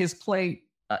 looked at his plate.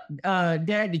 Dad,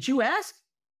 did you ask?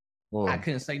 Whoa. I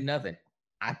couldn't say nothing.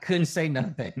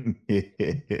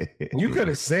 You could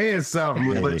have said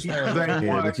something, but you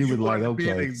was like, okay. Be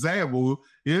an example.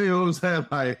 You know what I'm saying?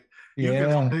 Like,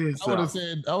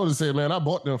 I would have said, man, I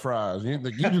bought them fries. You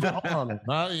just on them.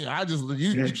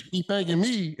 You keep thanking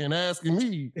me and asking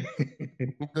me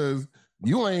because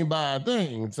you ain't buy a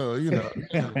thing. So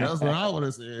that's what I would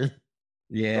have said.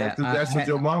 Yeah, that's what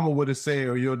your mama would have said,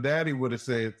 or your daddy would have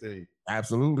said.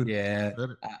 Absolutely. Yeah,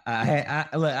 I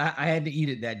had to eat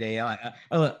it that day. I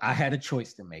had a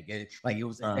choice to make. It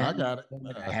was. I got it.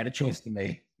 I had a choice to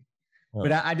make,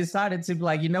 but I decided to be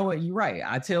like, you know what? You're right.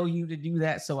 I tell you to do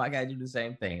that, so I got to do the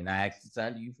same thing. And I asked his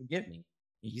son, "Do you forgive me?"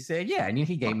 And he said, "Yeah." And then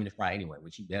he gave me the fry anyway,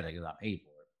 which he better because I paid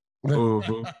for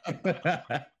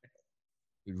it.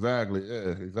 Exactly.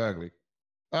 Yeah. Exactly.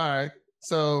 All right.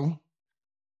 So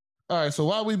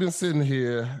while we've been sitting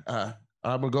here, I'm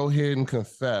going to go ahead and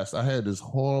confess. I had this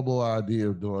horrible idea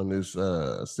of doing this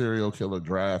serial killer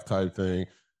draft type thing,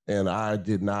 and I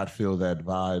did not feel that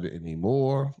vibe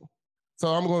anymore. So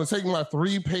I'm going to take my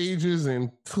 3 pages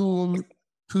and 3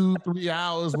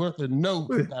 hours worth of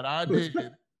notes that I did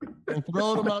and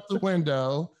throw them out the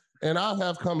window, and I'll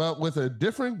have come up with a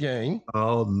different game.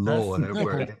 Oh,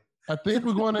 Lord. I think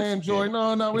we're going to enjoy.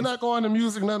 No, we're not going to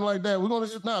music, nothing like that. We're going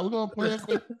to play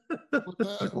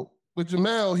with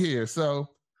Jamel here. So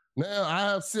now I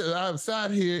have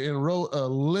sat here and wrote a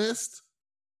list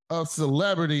of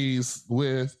celebrities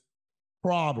with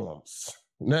problems.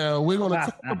 Now we're going to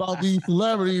talk about these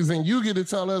celebrities, and you get to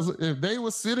tell us if they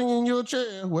were sitting in your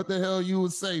chair, what the hell you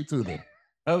would say to them.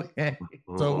 Okay.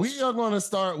 So we are going to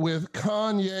start with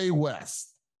Kanye West.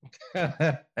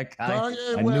 I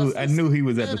knew he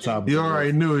was at the top. You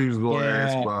already knew he was going to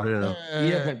ask about him.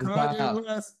 Kanye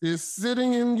West is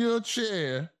sitting in your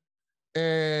chair,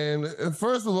 and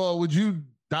first of all, would you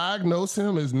diagnose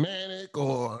him as manic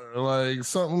or like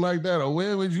something like that, or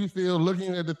where would you feel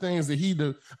looking at the things that he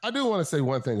do? I do want to say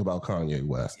one thing about Kanye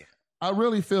West. Yeah. I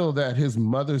really feel that his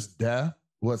mother's death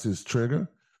was his trigger.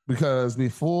 Because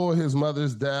before his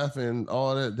mother's death and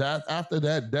all that after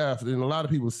that death, and a lot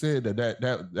of people said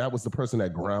that was the person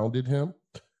that grounded him.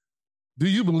 Do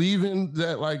you believe in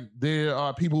that? Like there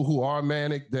are people who are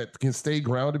manic that can stay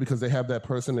grounded because they have that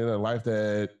person in their life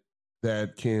that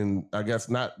can, I guess,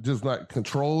 not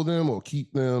control them or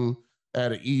keep them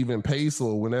at an even pace,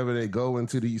 or whenever they go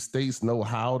into these states, know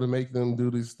how to make them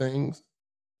do these things.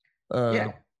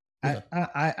 Yeah.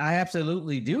 I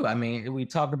absolutely do. I mean, we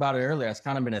talked about it earlier. It's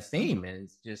kind of been a theme, and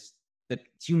it's just the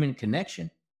human connection.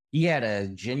 He had a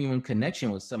genuine connection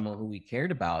with someone who he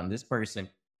cared about, and this person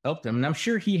helped him. And I'm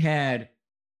sure he had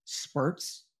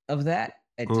spurts of that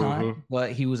at times,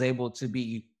 but he was able to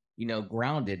be,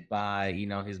 grounded by,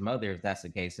 his mother, if that's the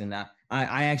case. And I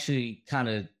actually kind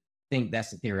of think that's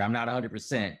the theory. I'm not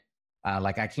 100%.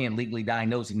 I can't legally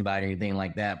diagnose anybody or anything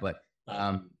like that, but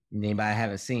anybody I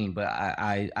haven't seen, but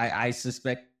I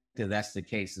suspect that that's the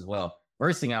case as well.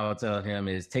 first thing I would tell him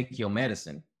is take your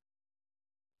medicine.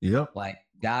 Yep. Like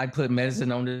God put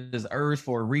medicine on this earth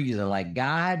for a reason. Like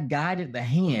God guided the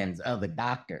hands of the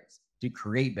doctors to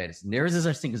create medicine. There is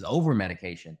such thing as over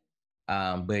medication,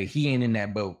 but he ain't in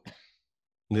that boat.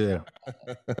 Yeah.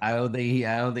 I don't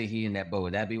think he in that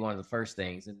boat. That'd be one of the first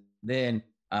things. And then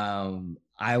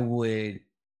I would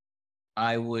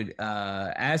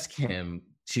ask him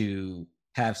to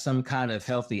have some kind of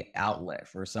healthy outlet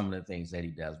for some of the things that he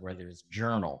does, whether it's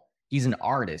journal. He's an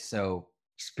artist, so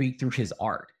speak through his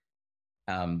art.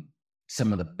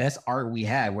 Some of the best art we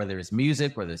have, whether it's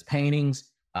music, whether it's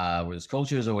paintings, whether it's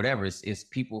sculptures or whatever, is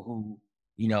people who,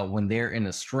 when they're in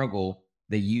a struggle,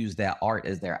 they use that art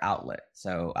as their outlet.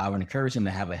 So I would encourage him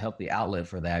to have a healthy outlet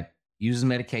for that. Use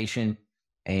medication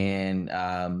and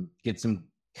get some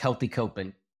healthy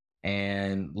coping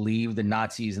and leave the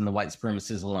Nazis and the white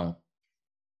supremacists alone.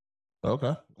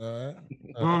 Okay. All right.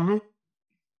 Mm-hmm.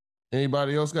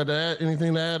 Anybody else got to add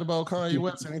anything to add about Kanye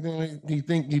West? Anything he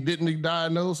think he didn't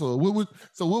diagnose, or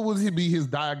what would he be his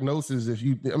diagnosis if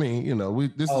you? I mean,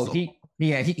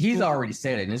 he's already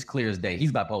said it, and it's clear as day.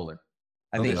 He's bipolar.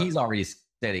 I think he's already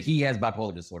said it. He has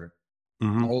bipolar disorder,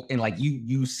 and like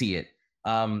you see it.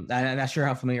 I'm not sure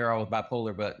how familiar you are with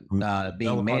bipolar, but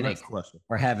being manic or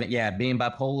being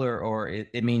bipolar, or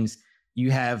it means you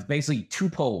have basically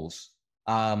two poles.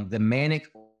 The manic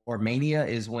or mania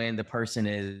is when the person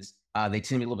is they tend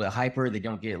to be a little bit hyper, they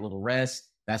don't get a little rest.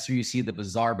 That's where you see the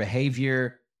bizarre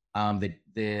behavior,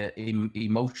 the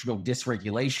emotional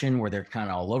dysregulation where they're kind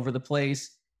of all over the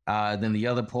place. Then the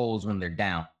other pole is when they're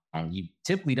down. You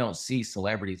typically don't see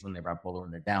celebrities when they're bipolar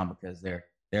when they're down because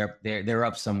they're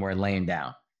up somewhere laying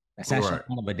down. That's actually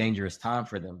kind of a dangerous time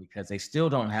for them because they still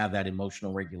don't have that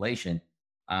emotional regulation.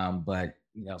 But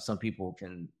some people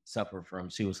can suffer from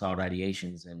suicidal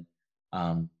ideations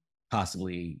and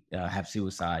possibly have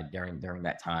suicide during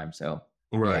that time. So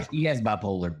he has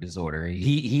bipolar disorder.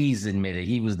 He's admitted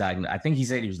he was diagnosed. I think he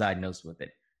said he was diagnosed with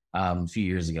it a few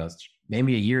years ago,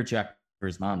 maybe a year or two after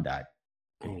his mom died.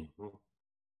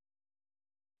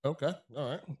 Okay, all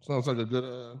right. Sounds like a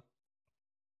good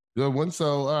one.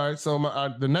 So all right. So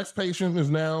the next patient is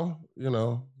now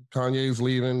Kanye's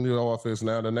leaving the office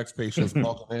now. The next patient's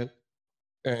walking in.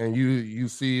 And you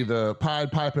see the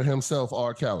Pied Piper himself,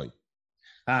 R. Kelly.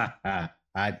 R.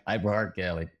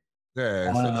 Kelly.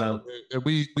 Yeah.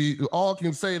 We all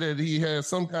can say that he has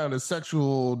some kind of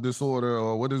sexual disorder,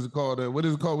 or what is it called? What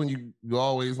is it called when you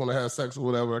always want to have sex or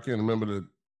whatever? I can't remember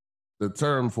the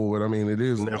term for it. I mean, it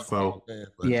is nympho.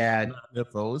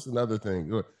 Nympho. It's another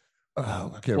thing. I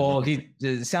can't remember.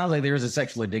 It sounds like there is a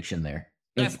sexual addiction there.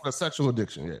 That's a sexual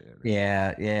addiction.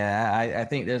 Yeah. I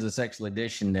think there's a sexual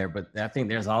addiction there, but I think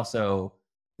there's also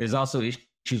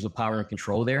issues with power and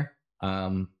control there.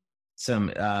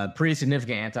 Some pretty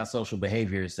significant antisocial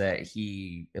behaviors that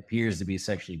he appears to be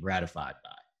sexually gratified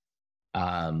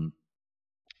by.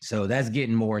 So that's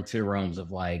getting more into the realms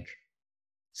of like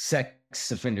sex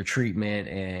offender treatment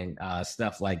and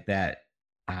stuff like that.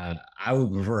 I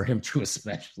would refer him to a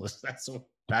specialist. That's what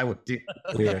I would do.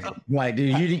 Yeah. Like,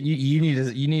 dude,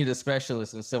 you need a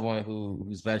specialist and someone who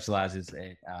specializes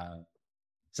in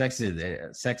sex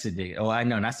addiction. Oh, I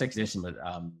know, not sex addiction, but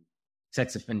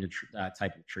sex offender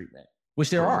type of treatment. Which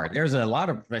there are. There's a lot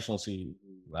of professionals who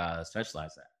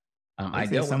specialize that. I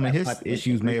guess some of his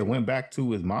issues may have went back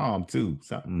to his mom too.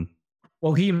 Something.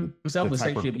 Well, he himself was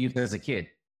sexually abused as a kid.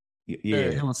 Yeah,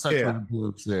 it was sexual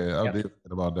abuse. Yeah, I did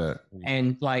forget about that.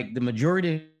 And like the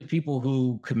majority of people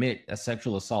who commit a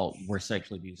sexual assault were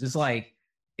sexually abused. It's like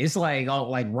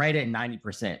right at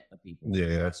 90% of people.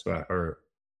 Yeah, that's what I heard.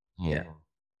 Yeah.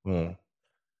 Yeah.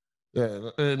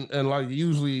 And like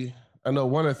usually, I know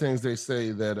one of the things they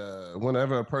say that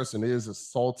whenever a person is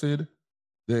assaulted,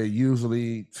 they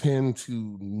usually tend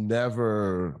to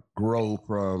never grow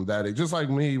from that. Just like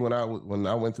me, when I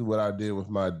went through what I did with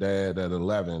my dad at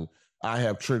 11, I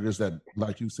have triggers that,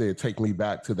 like you said, take me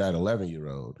back to that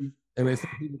 11-year-old. And it's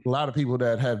a lot of people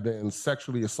that have been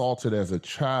sexually assaulted as a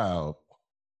child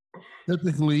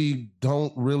typically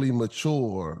don't really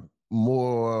mature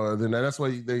more than that. That's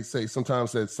why they say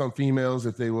sometimes that some females,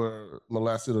 if they were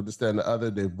molested or this, that, and the other,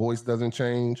 their voice doesn't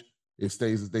change. It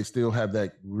stays, they still have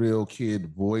that real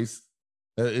kid voice.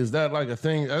 Is that like a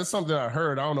thing? That's something I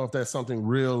heard. I don't know if that's something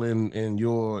real in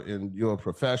your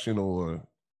profession or.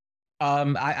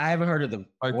 I haven't heard of the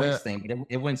like voice that. thing. But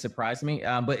it wouldn't surprise me.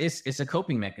 But it's a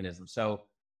coping mechanism. So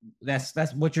that's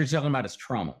what you're talking about is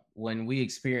trauma. When we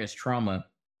experience trauma,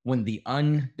 when the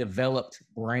undeveloped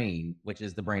brain, which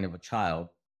is the brain of a child,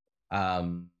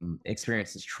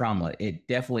 experiences trauma, it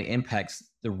definitely impacts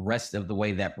the rest of the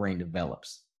way that brain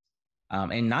develops.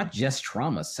 And not just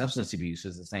trauma, substance abuse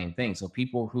is the same thing. So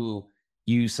people who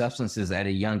use substances at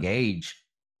a young age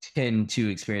tend to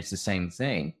experience the same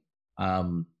thing.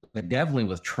 But definitely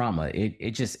with trauma,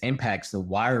 it just impacts the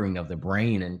wiring of the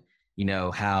brain and,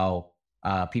 how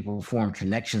people form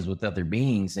connections with other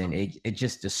beings. And it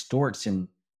just distorts and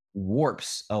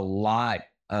warps a lot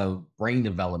of brain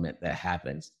development that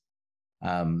happens.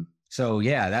 So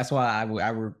yeah, that's why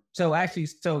R.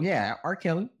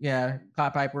 Kelly,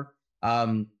 Pied Piper,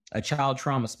 a child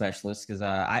trauma specialist, because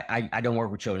I don't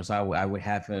work with children, so I would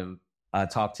have him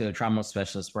talk to a trauma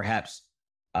specialist, perhaps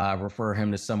refer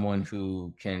him to someone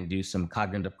who can do some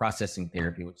cognitive processing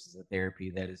therapy, which is a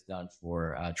therapy that is done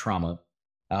for trauma,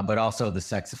 but also the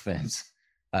sex offense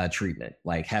treatment.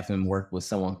 Like have him work with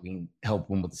someone who can help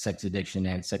him with the sex addiction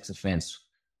and sex offense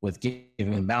with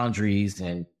giving boundaries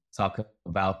and talk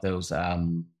about those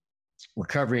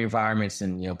recovery environments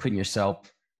and, putting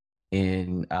yourself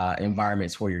in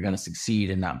environments where you're going to succeed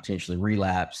and not potentially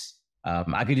relapse.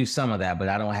 I could do some of that, but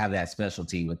I don't have that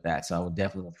specialty with that. So I would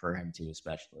definitely refer him to a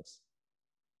specialist.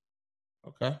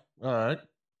 Okay. All right.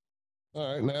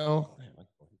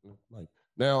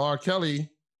 Now R. Kelly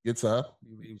gets up,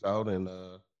 he leaves out, and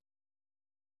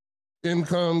in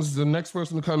comes the next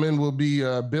person to come in will be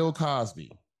Bill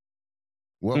Cosby.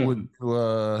 What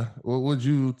would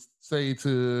you say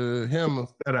to him?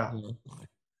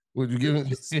 Would you give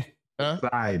him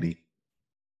society?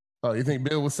 Oh, you think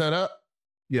Bill was set up?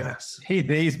 Yes. Hey,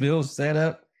 Dave's Bill set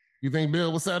up. You think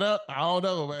Bill was set up? I don't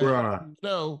know, man. Bruh.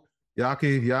 No. Y'all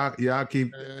keep.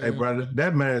 Hey, brother,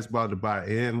 that man's about to buy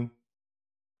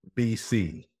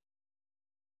NBC.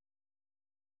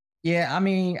 Yeah, I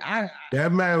mean,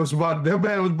 that man was about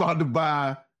to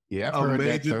buy. Yeah, I've a heard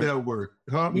major that network.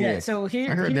 Huh? Yeah. So I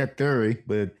heard that theory,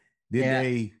 but did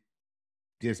they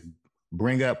just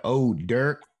bring up old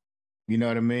Dirk? You know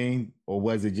what I mean? Or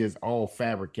was it just all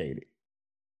fabricated?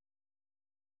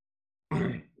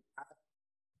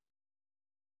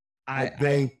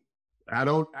 I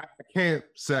can't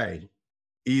say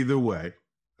either way.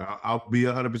 I'll be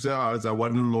 100% honest. I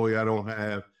wasn't a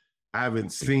lawyer. I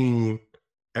haven't seen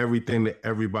everything that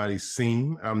everybody's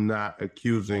seen. I'm not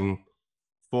accusing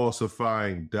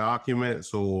falsifying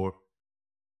documents or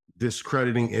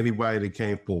discrediting anybody that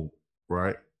came forward,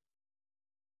 right?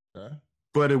 Okay.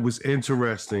 But it was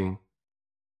interesting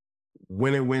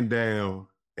when it went down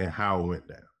and how it went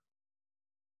down.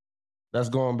 That's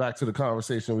going back to the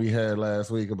conversation we had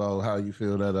last week about how you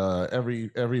feel that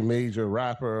every major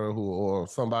rapper or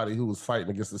somebody who was fighting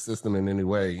against the system in any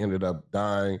way ended up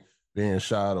dying, being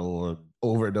shot, or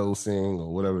overdosing,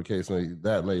 or whatever the case may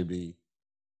be.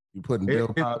 You putting Bill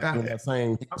Cosby in that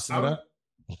same setup?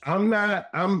 I'm not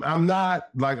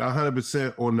like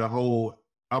 100% on the whole.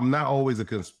 I'm not always a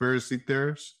conspiracy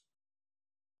theorist,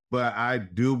 but I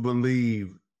do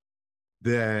believe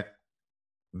that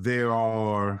there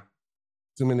are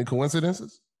too many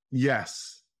coincidences.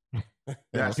 Yes,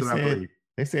 that's what I believe.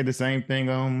 They said the same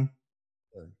thing.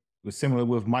 Was similar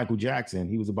with Michael Jackson.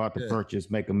 He was about to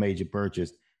make a major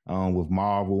purchase with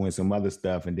Marvel and some other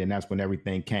stuff, and then that's when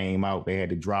everything came out. They had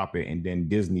to drop it, and then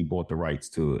Disney bought the rights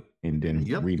to it, and then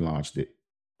relaunched it.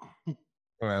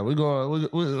 All right, we're going.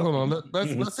 Hold on.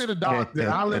 Let's say the doctor.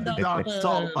 I'll let the doctor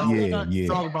talk about his sickness.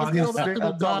 Talk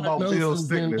about Bill's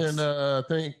sickness. And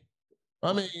think.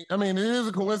 I mean, it is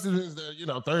a coincidence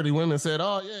that 30 women said,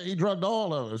 "Oh yeah, he drugged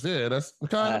all of us." Yeah, that's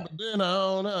kind of. But then I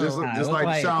don't know. Just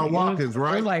like Deshaun Watkins,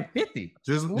 right? It was like 50.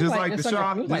 Just like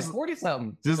Deshaun. It was like 40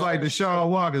 something. Just like Deshaun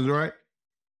Watkins, right?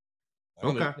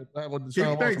 Okay. Hold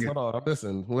on, I'm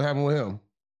missing. What happened with him?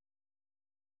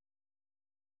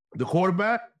 The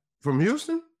quarterback from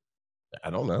Houston? I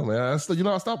don't know, man. I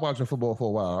stopped watching football for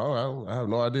a while. I have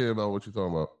no idea about what you're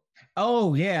talking about.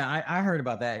 Oh yeah, I heard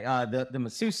about that. The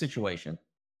masseuse situation.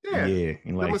 Yeah,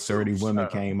 and like 30 women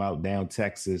came out down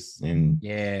Texas, and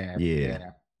yeah. I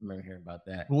remember hearing about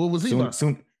that. What was he?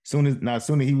 Soon as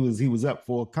he was up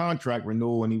for a contract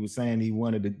renewal, and he was saying he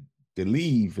wanted to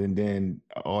leave, and then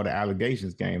all the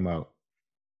allegations came out.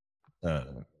 I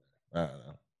don't know.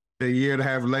 A year and a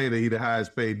half later, he the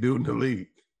highest paid dude in the league.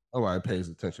 Nobody pays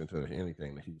attention to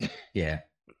anything that he. Yeah.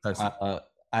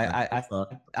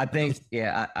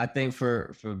 I think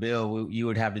for Bill, you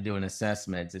would have to do an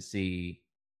assessment to see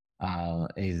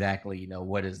exactly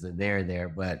what is there.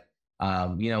 But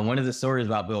one of the stories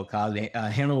about Bill Cosby,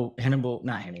 Hannibal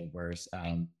Buress,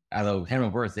 although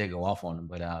Hannibal Buress did go off on him,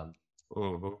 but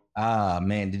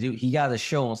man, the dude, he got a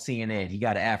show on CNN. He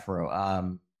got an afro.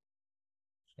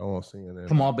 Show on CNN.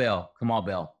 Kamal Bell.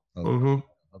 Okay.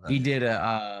 He did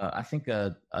I think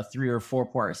a 3 or 4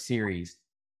 part series.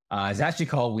 It's actually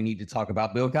called "We Need to Talk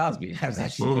About Bill Cosby." That was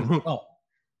actually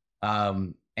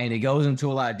And it goes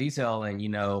into a lot of detail. And,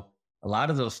 a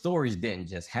lot of those stories didn't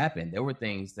just happen. There were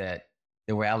things there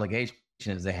were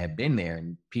allegations that had been there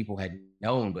and people had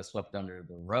known but swept under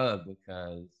the rug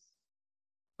because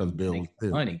Bill was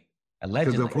pissed. money. Because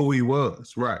Allegedly. of who he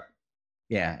was, right?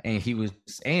 Yeah, and he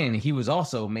was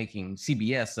also making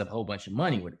CBS a whole bunch of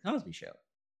money with the Cosby Show.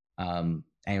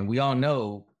 And we all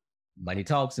know money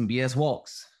talks and BS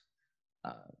walks.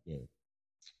 Yeah.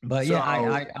 But So-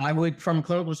 I would, from a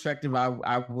clinical perspective,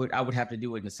 I would have to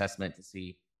do an assessment to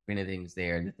see if anything's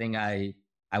there. The thing I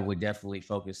would definitely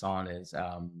focus on is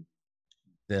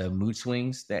the mood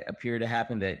swings that appear to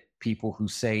happen, that people who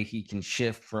say he can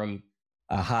shift from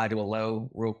a high to a low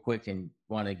real quick and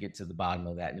want to get to the bottom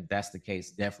of that. And if that's the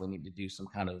case, definitely need to do some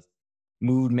kind of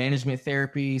mood management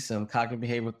therapy, some cognitive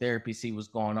behavioral therapy, see what's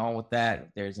going on with that,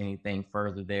 if there's anything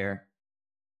further there.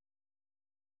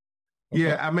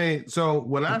 Yeah, I mean, so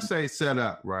when I say set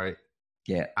up, right,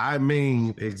 Yeah. I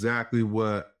mean exactly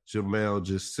what Jamel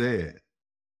just said.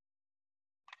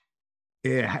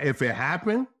 If it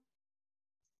happened,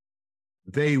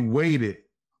 they waited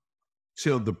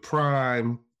till the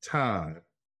prime time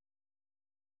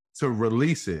to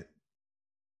release it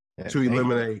to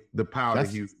eliminate the power that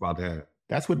he was about to have.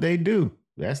 That's what they do.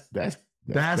 That is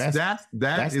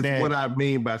what I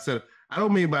mean by setup. I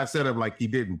don't mean by setup like he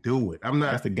didn't do it. I'm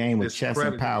not. That's the game of chess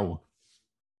and power.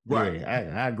 Right.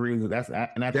 Yeah, I agree with that.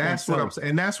 That's what I'm saying.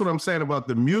 And that's what I'm saying about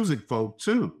the music folk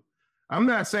too. I'm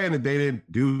not saying that they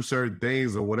didn't do certain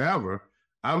things or whatever.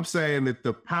 I'm saying that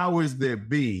the powers that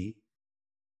be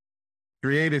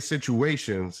created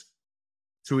situations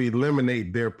to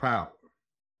eliminate their power.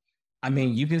 I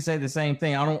mean, you can say the same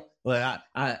thing. I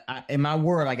in my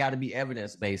world, I got to be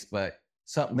evidence based, but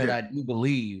something that I do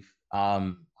believe.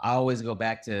 I always go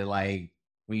back to, like,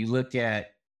 when you look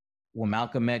at when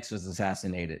Malcolm X was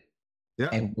assassinated,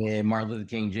 and when Martin Luther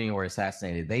King Jr. were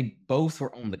assassinated, they both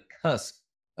were on the cusp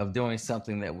of doing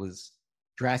something that was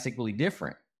drastically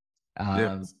different.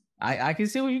 I can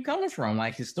see where you're coming from.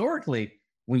 Like, historically,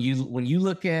 when you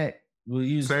look at, we'll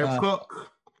use Sam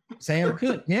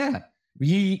Cooke, yeah.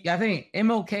 I think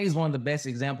MLK is one of the best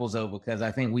examples, though, because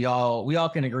I think we all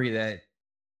can agree that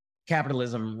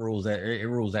capitalism rules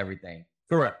everything.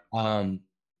 Correct.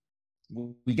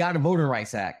 We got a Voting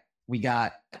Rights Act. We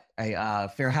got a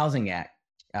Fair Housing Act,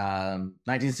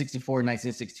 1964,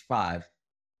 1965.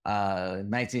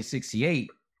 1968,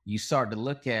 you start to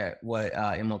look at what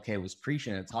MLK was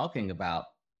preaching and talking about.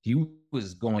 He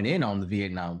was going in on the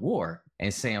Vietnam War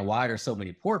and saying, why are there so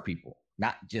many poor people?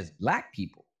 Not just black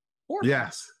people.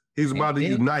 Yes. He's about to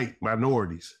unite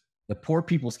minorities. The Poor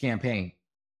People's Campaign.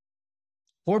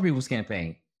 Poor People's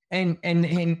Campaign. And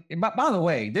by the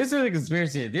way, this is a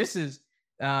conspiracy. This is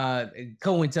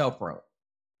COINTELPRO.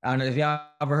 I don't know if y'all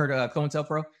ever heard of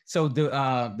COINTELPRO. So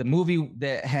the movie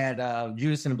that had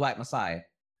Judas and the Black Messiah.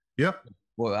 Yep.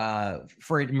 Well,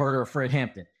 murder of Fred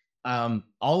Hampton.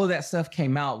 All of that stuff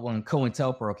came out when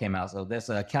COINTELPRO came out. So that's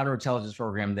a counterintelligence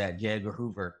program that J. Edgar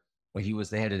Hoover, when he was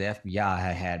the head of the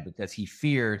FBI, had because he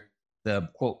feared the,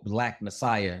 quote, Black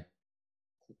Messiah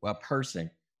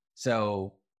person.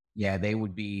 So yeah, they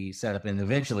would be set up, and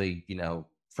eventually,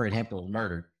 Fred Hampton was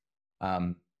murdered.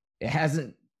 It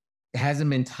hasn't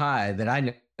been tied that I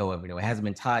know of. It hasn't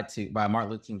been tied to by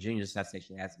Martin Luther King Jr.'s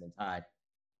assassination. It hasn't been tied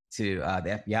to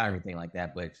the FBI or anything like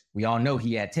that. But we all know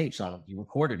he had tapes on him. He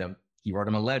recorded them. He wrote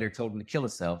him a letter, told him to kill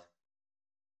himself.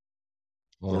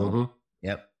 Mm-hmm.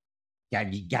 Yep.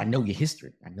 You gotta know your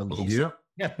history. I know your history.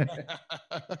 Yep.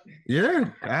 Yeah,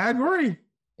 I agree.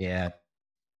 Yeah.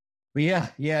 But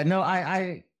yeah. No,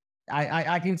 I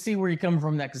can see where you're coming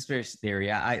from, that conspiracy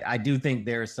theory. I do think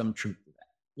there is some truth to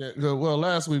that. Yeah. Well,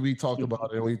 last week we talked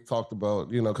about it, and we talked about,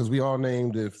 because we all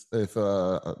named if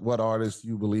what artists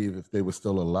you believe, if they were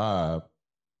still alive,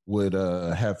 would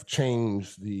have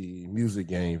changed the music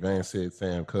game. Van said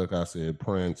Sam Cooke. I said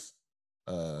Prince.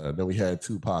 Then we had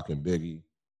Tupac and Biggie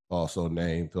also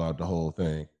named throughout the whole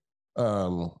thing.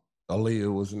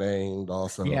 Aaliyah was named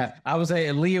also. Yeah, I would say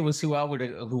Aaliyah was who I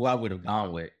would have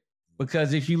gone with,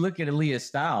 because if you look at Aaliyah's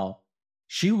style,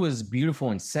 she was beautiful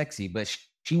and sexy, but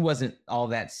she wasn't all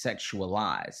that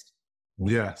sexualized.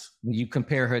 Yes. When you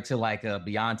compare her to like a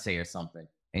Beyonce or something,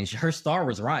 and her star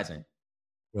was rising.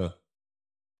 Yeah.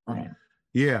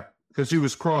 Yeah, because she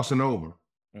was crossing over.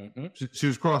 Mm-hmm. She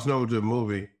was crossing over to the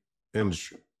movie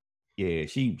industry. Yeah,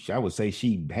 I would say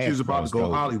she was about to go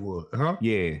over. Hollywood, huh?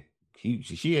 Yeah,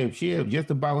 she had just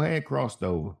about had crossed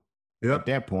over. Yep. At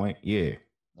that point, yeah.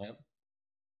 Yep.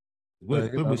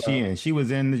 What was she in? She was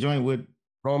in the joint with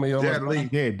Romeo. Jet Li.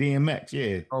 Yeah, DMX.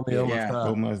 Yeah, Romeo. Yeah.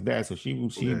 So much that. So she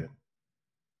was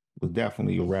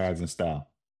definitely a rising star.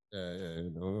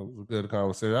 It was a good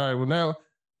conversation. All right, well now,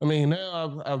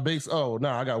 I've based. Oh, no,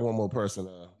 I got one more person.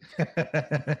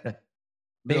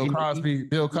 Bill Cosby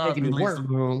leaves the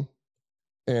room,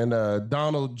 and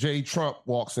Donald J. Trump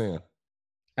walks in.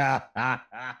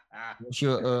 What's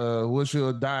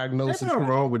your diagnosis? There's nothing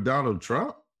wrong with Donald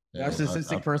Trump.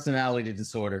 Narcissistic personality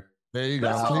disorder. There you go.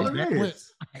 That's all it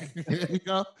is. There you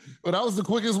go. Well, that was the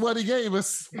quickest one he gave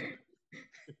us.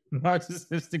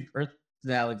 Narcissistic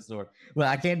personality disorder. Well,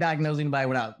 I can't diagnose anybody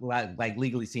without like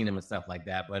legally seeing them and stuff like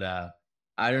that. But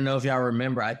I don't know if y'all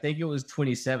remember. I think it was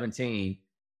 2017.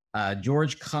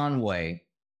 George Conway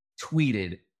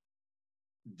tweeted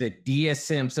the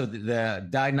DSM. So the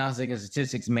Diagnostic and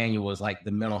Statistics Manual is like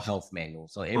the mental health manual.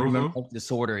 So every mental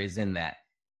disorder is in that.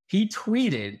 He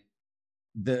tweeted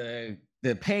the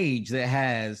page that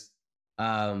has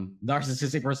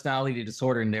narcissistic personality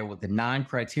disorder in there with the 9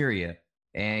 criteria.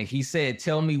 And he said,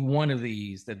 tell me one of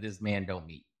these that this man don't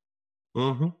meet.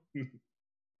 All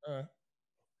right.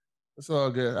 It's all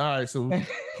good. All right. So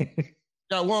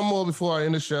got one more before I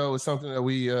end the show. It's something that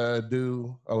we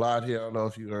do a lot here. I don't know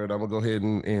if you heard. I'm going to go ahead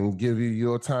and give you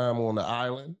your time on the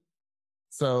island.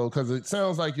 So, because it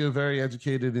sounds like you're very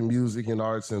educated in music and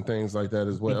arts and things like that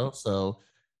as well. So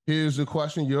here's the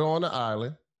question. You're on the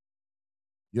island.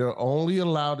 You're only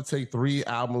allowed to take 3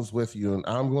 albums with you. And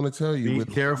I'm going to tell you.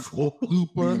 Be careful.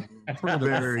 Super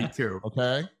Very careful.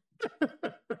 Okay?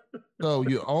 So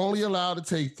you're only allowed to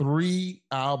take 3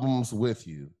 albums with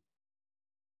you.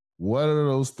 What are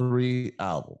those 3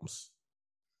 albums?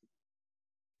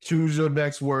 Choose your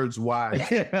next words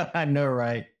wisely. I know,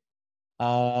 right?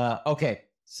 Okay,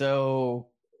 so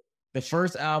the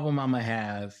first album I'm gonna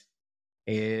have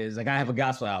is I gotta have a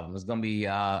gospel album. It's gonna be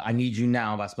 "I Need You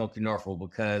Now" by Smokey Norfolk,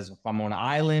 because if I'm on an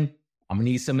island, I'm gonna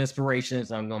need some inspiration,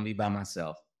 so I'm gonna be by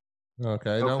myself.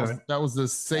 Okay. That was the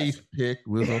safe pick.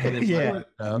 Yeah.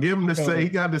 Give him the say. He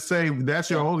got to say. That's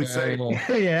your only say.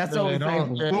 Yeah, that's only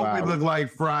thing. What we look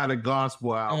like Friday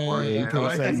gospel album.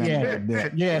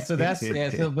 Yeah, so that's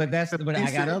but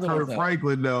I got other Kurt ones.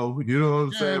 Franklin though. You know what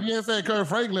I'm saying? If you said Kurt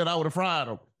Franklin, I would have fried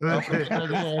him. We would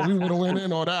have went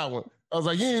in on that one. I was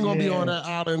like, you ain't gonna be on that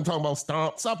island talking about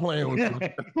stomp. Stop playing with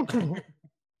me.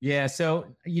 Yeah, so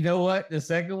you know what? The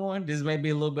second one, this may be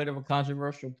a little bit of a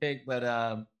controversial pick, but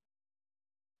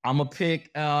I'm gonna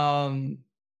pick and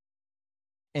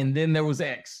then there was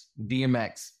X,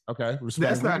 DMX. Okay.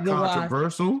 That's not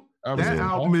controversial. That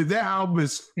album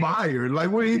is fire. Like,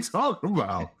 what are you talking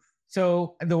about?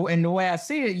 So the way I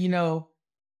see it, you know,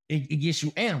 it gets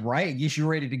you in, right? It gets you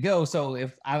ready to go. So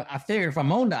if I figure if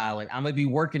I'm on the island, I'm gonna be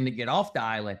working to get off the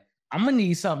island. I'm gonna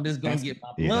need something that's gonna get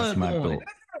my blood going.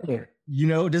 You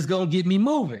know, that's gonna get me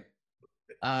moving.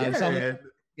 So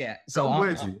I'm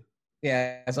with you.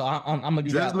 Yeah, so I'm gonna do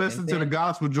just that. Listen to the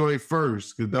gospel joint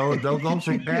first, because don't go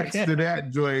from X to that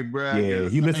joint, bro. Yeah,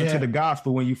 you listen to the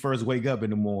gospel when you first wake up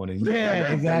in the morning.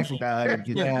 Yeah, exactly.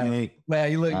 Well,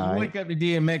 you wake up to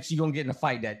DMX, you're gonna get in a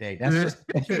fight that day. That's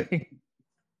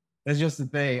just the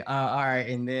thing. All right,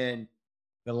 and then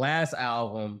the last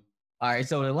album. All right,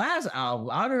 so the last album,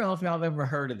 I don't know if y'all have ever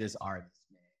heard of this artist,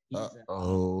 man.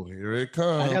 Here it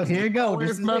comes. I know, here it goes.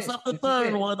 Always mess up the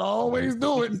third one. Always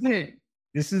do it.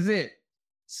 This is it.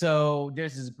 So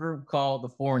there's this group called the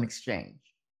Foreign Exchange.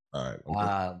 All right.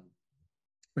 Okay.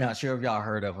 Not sure if y'all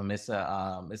heard of them. It's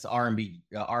R&B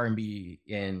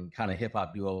and kind of hip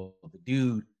hop duo. The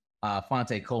dude,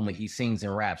 Fonte Coleman, he sings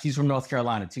and raps. He's from North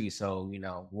Carolina too, so you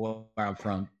know where I'm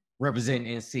from,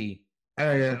 representing NC.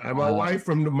 Hey, my wife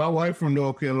from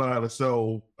North Carolina,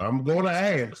 so I'm going to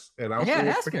ask, and I'm going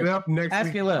to pick it up next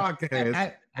week's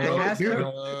podcast.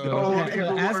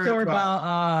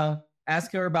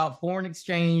 Ask her about Foreign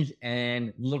Exchange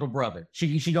and Little Brother.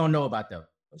 She gonna know about them.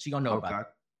 She gonna know about it.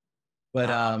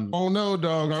 But oh no,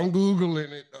 dog! I'm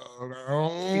googling it, dog.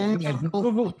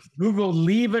 Google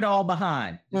 "Leave It All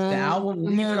Behind." The album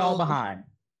 "Leave It All Behind."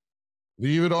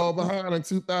 Leave It All Behind in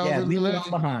 2011. Yeah, "Leave It All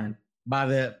Behind" by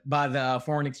the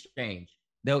Foreign Exchange.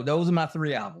 Those are my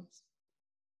 3 albums.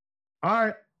 All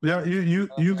right, yeah,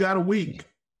 you got a week.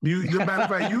 Matter of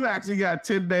fact, you actually got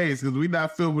 10 days because we're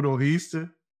not filming on Easter.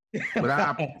 But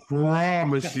I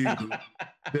promise you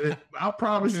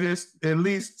this, at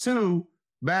least 2.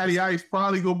 Matty Ice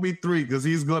probably gonna be 3 because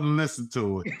he's gonna listen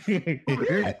to it. Listen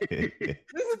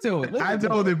to it. I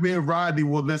know that me and Rodney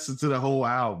will listen to the whole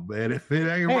album, man. If it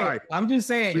ain't right, I'm just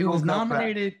saying it was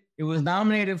nominated. It was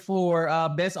nominated for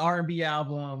best R&B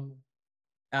album.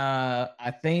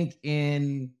 I think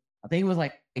it was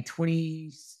like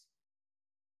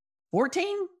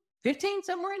 2014, 15,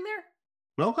 somewhere in there.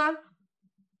 Okay.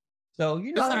 So,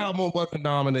 you know. This album wasn't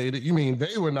nominated. You mean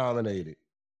they were nominated?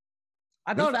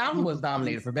 I thought the album was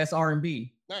nominated for best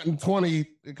R&B. Not in 20,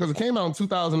 because it came out in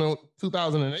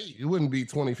 2008. It wouldn't be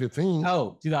 2015.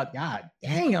 Oh, 2000. God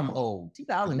dang, I'm old.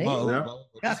 2008.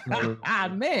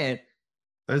 Man.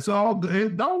 It's all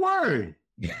good. Don't worry.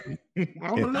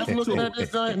 I'm looking at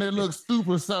this thing and it looks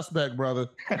super suspect, brother.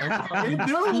 It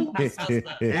do.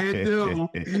 It do.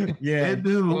 Yeah. It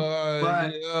do.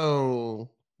 But, yo,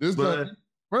 this guy,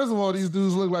 first of all, these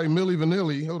dudes look like Milli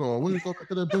Vanilli. Hold on. What are you talking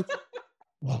to that picture?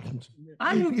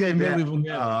 I didn't get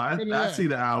that. I see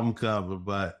the album cover,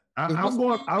 but I'm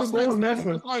going next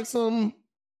one. Like some,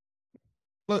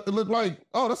 it looked like,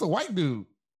 oh, that's a white dude.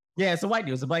 Yeah, it's a white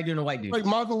dude. It's a black dude and a white dude. Like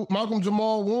Malcolm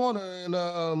Jamal Warner and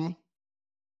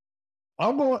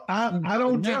I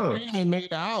don't judge. They made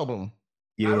the album.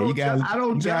 Yeah, you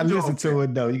gotta listen to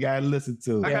it though. You gotta listen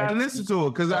to it. I gotta listen to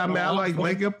it because I like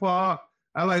Linkin Park.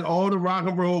 I like all the rock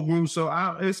and roll groups, so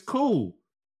it's cool.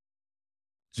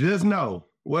 Just know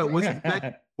what's the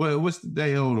day? What's the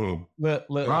day? Hold on. Look,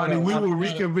 Ronnie, we will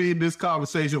reconvene this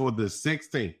conversation on the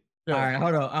 16th. All right,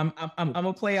 hold on. I'm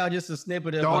gonna play out just a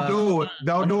snippet of. Don't do it.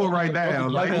 Don't do it right now.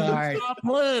 Like, all right. Stop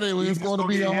playing it. It's going to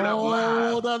be a whole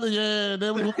other. Yeah,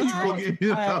 then we I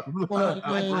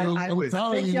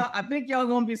think y'all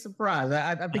gonna be surprised.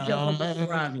 I think y'all gonna be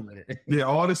surprised with it. Yeah,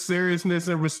 all the seriousness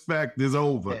and respect is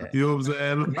over. Yeah. You know what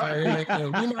I'm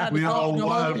saying? We all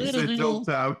 100% joke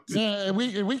time. Yeah,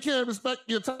 we can't respect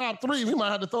your top three. We might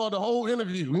have to throw the whole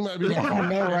interview. We might be like, I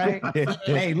know, right?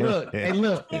 Hey, look.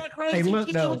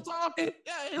 Though.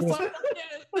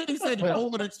 He said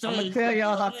over the exchange. I'm gonna tell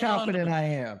y'all how confident I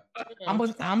am.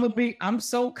 I'm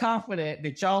so confident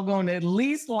that y'all gonna at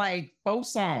least like 4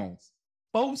 songs.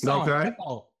 4 songs. Okay.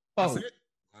 4.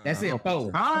 That's it. 4. All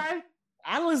right.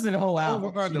 I listen to the whole album.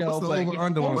 Over under 4 songs. Over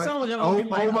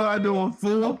under on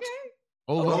full. Okay.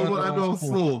 Over under on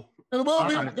full. And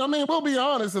we'll be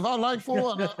honest. If I like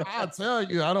 4, I'll tell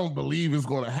you, I don't believe it's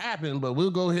going to happen, but we'll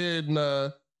go ahead and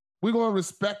we're going to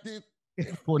respect it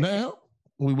for now.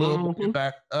 We will get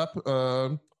back up.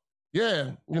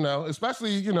 Yeah,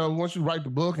 especially, once you write the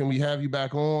book and we have you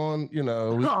back on,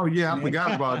 I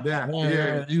forgot about that.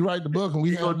 Yeah. You write the book and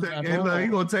you're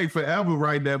going to take forever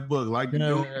writing that book. Like, you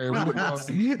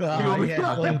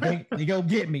go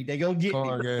get me. They go get me.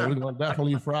 Yeah, we're going to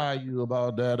definitely fry you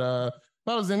about that.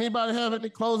 Does anybody have any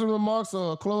closing remarks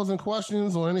or closing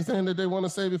questions or anything that they want to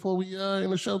say before we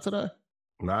end the show today?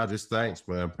 Nah, just thanks,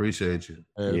 man. Appreciate you.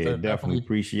 Yeah, definitely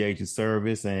appreciate your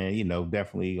service and,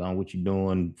 definitely on what you're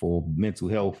doing for mental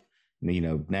health,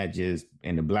 not just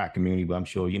in the Black community, but I'm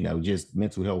sure, just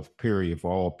mental health period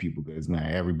for all people because,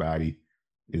 man, everybody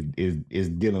is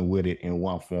dealing with it in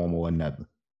one form or another.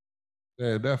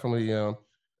 Yeah, definitely.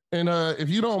 And if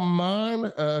you don't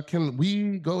mind, can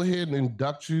we go ahead and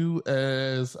induct you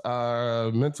as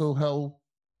our mental health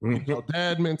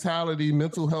dad mentality,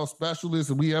 mental health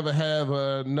specialist? If we ever have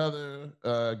another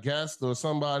guest or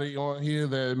somebody on here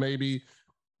that maybe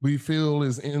we feel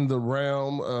is in the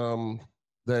realm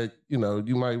that, you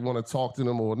might want to talk to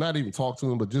them or not even talk to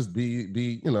them, but just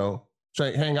be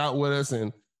hang out with us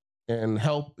and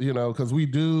help, because we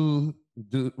do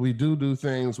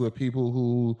things with people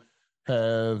who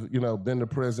have, been to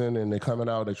prison and they're coming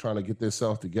out, they're trying to get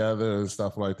themselves together and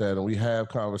stuff like that. And we have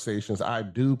conversations. I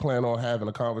do plan on having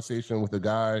a conversation with a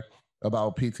guy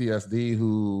about PTSD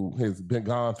who has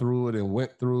gone through it and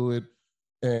went through it.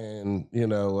 And,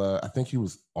 I think he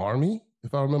was Army,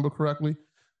 if I remember correctly.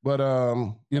 But,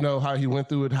 how he went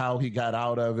through it, how he got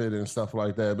out of it and stuff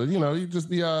like that. But, you just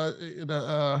be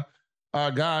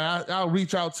guy, I'll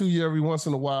reach out to you every once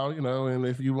in a while, and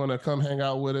if you want to come hang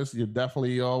out with us, you're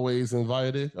definitely always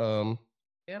invited.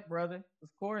 Yeah, brother. Of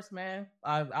course, man.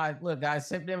 I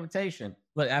accept the invitation.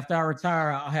 Look, after I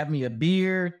retire, I'll have me a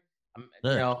beard.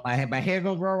 My hair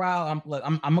gonna grow out.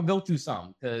 I'm gonna go through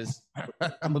something because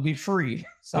I'm gonna be free.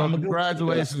 So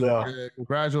congratulations,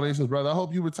 congratulations, brother. I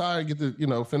hope you retire and get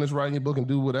to finish writing your book and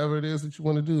do whatever it is that you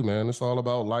want to do, man. It's all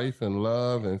about life and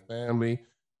love and family,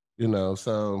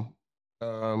 So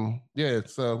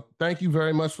thank you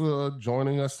very much for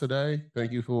joining us today.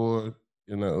 Thank you for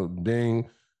being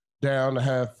down to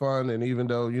have fun. And even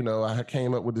though I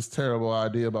came up with this terrible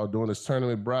idea about doing this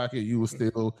tournament bracket, you were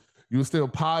still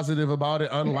positive about it,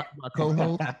 unlike my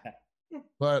co-host.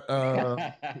 But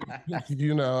I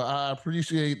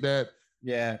appreciate that.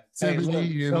 Yeah. Hey, look,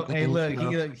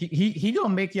 he gonna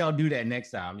make y'all do that next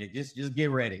time. Just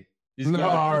get ready. Just No, go.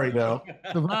 I already know.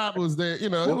 The vibe was there. You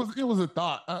know, it was a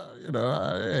thought.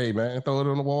 Hey man, throw it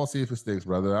on the wall, see if it sticks,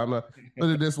 brother. I'm not put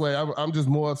it this way. I'm just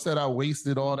more upset I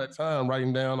wasted all that time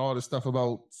writing down all this stuff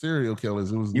about serial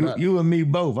killers. It was You and me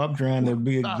both. I'm trying to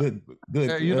be a good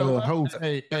Hey, you know what? host.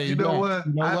 Hey, You know man,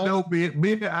 what? I know me and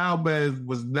Albaz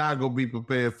was not gonna be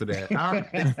prepared for that.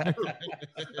 I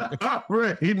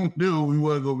already knew we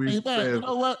wasn't gonna be Hey, man,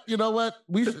 prepared. you know what?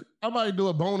 I might do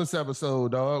a bonus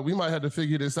episode, dog. We might have to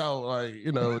figure this out. Like,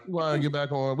 you know, you want to get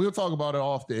back on. We'll talk about it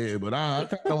off the air, but I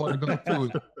kind of want to go through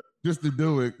it just to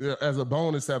do it as a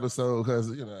bonus episode because,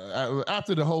 you know,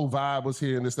 after the whole vibe was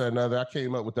here and this, that, and other, I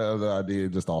came up with the other idea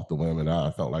just off the whim, and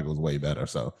I felt like it was way better.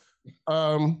 So,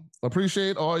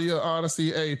 appreciate all your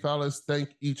honesty. Hey, fellas,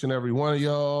 thank each and every one of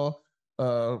y'all.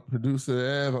 Producer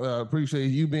Ev, appreciate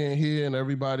you being here and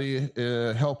everybody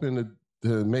helping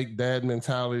to make dad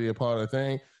mentality a part of the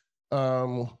thing.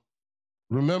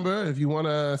 Remember, if you want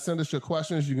to send us your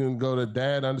questions, you can go to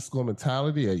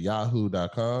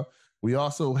dad_mentality@yahoo.com. We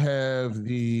also have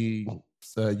the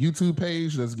YouTube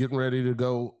page that's getting ready to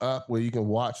go up where you can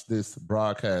watch this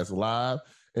broadcast live.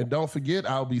 And don't forget,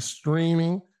 I'll be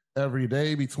streaming every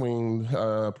day between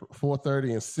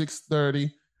 4:30 and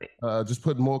 6:30. Just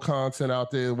putting more content out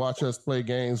there. Watch us play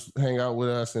games, hang out with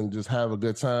us, and just have a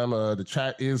good time. The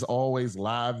chat is always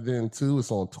live then too.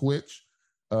 It's on Twitch.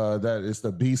 That is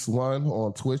the Beast One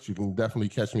on Twitch. You can definitely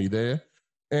catch me there.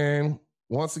 And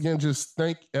once again, just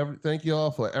thank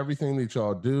y'all for everything that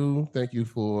y'all do. Thank you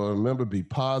for remember be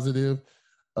positive.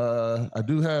 I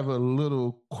do have a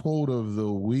little quote of the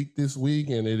week this week,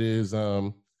 and it is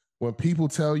when people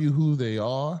tell you who they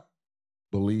are,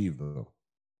 believe them.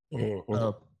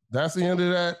 That's the end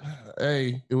of that.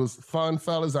 Hey, it was fun,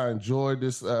 fellas. I enjoyed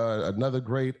this. Another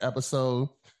great episode.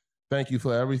 Thank you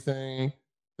for everything.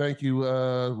 Thank you,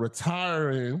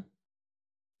 retiring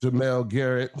Jamel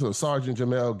Garrett, so Sergeant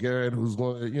Jamel Garrett, who's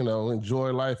going to, you know,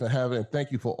 enjoy life and have it. And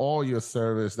thank you for all your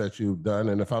service that you've done.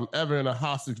 And if I'm ever in a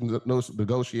hostage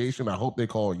negotiation, I hope they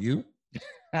call you.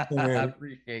 I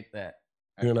appreciate that.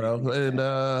 You know, and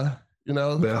you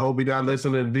know, I hope he not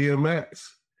listening to DMX.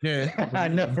 Yeah, I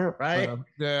know, right?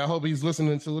 Yeah, I hope he's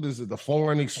listening to it. Is it the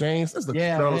foreign exchange? That's the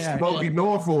Smokey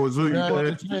Norfolk is who you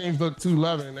the exchange look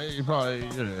 211. They probably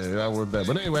that was that.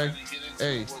 But anyway,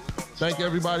 hey, thank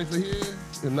everybody for here.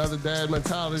 Another Dad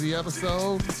Mentality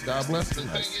episode. God bless you. The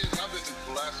thing is, I've been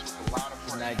blessed with a lot of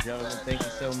Good night, friends. gentlemen. Thank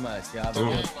you so much. Y'all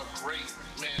All are great.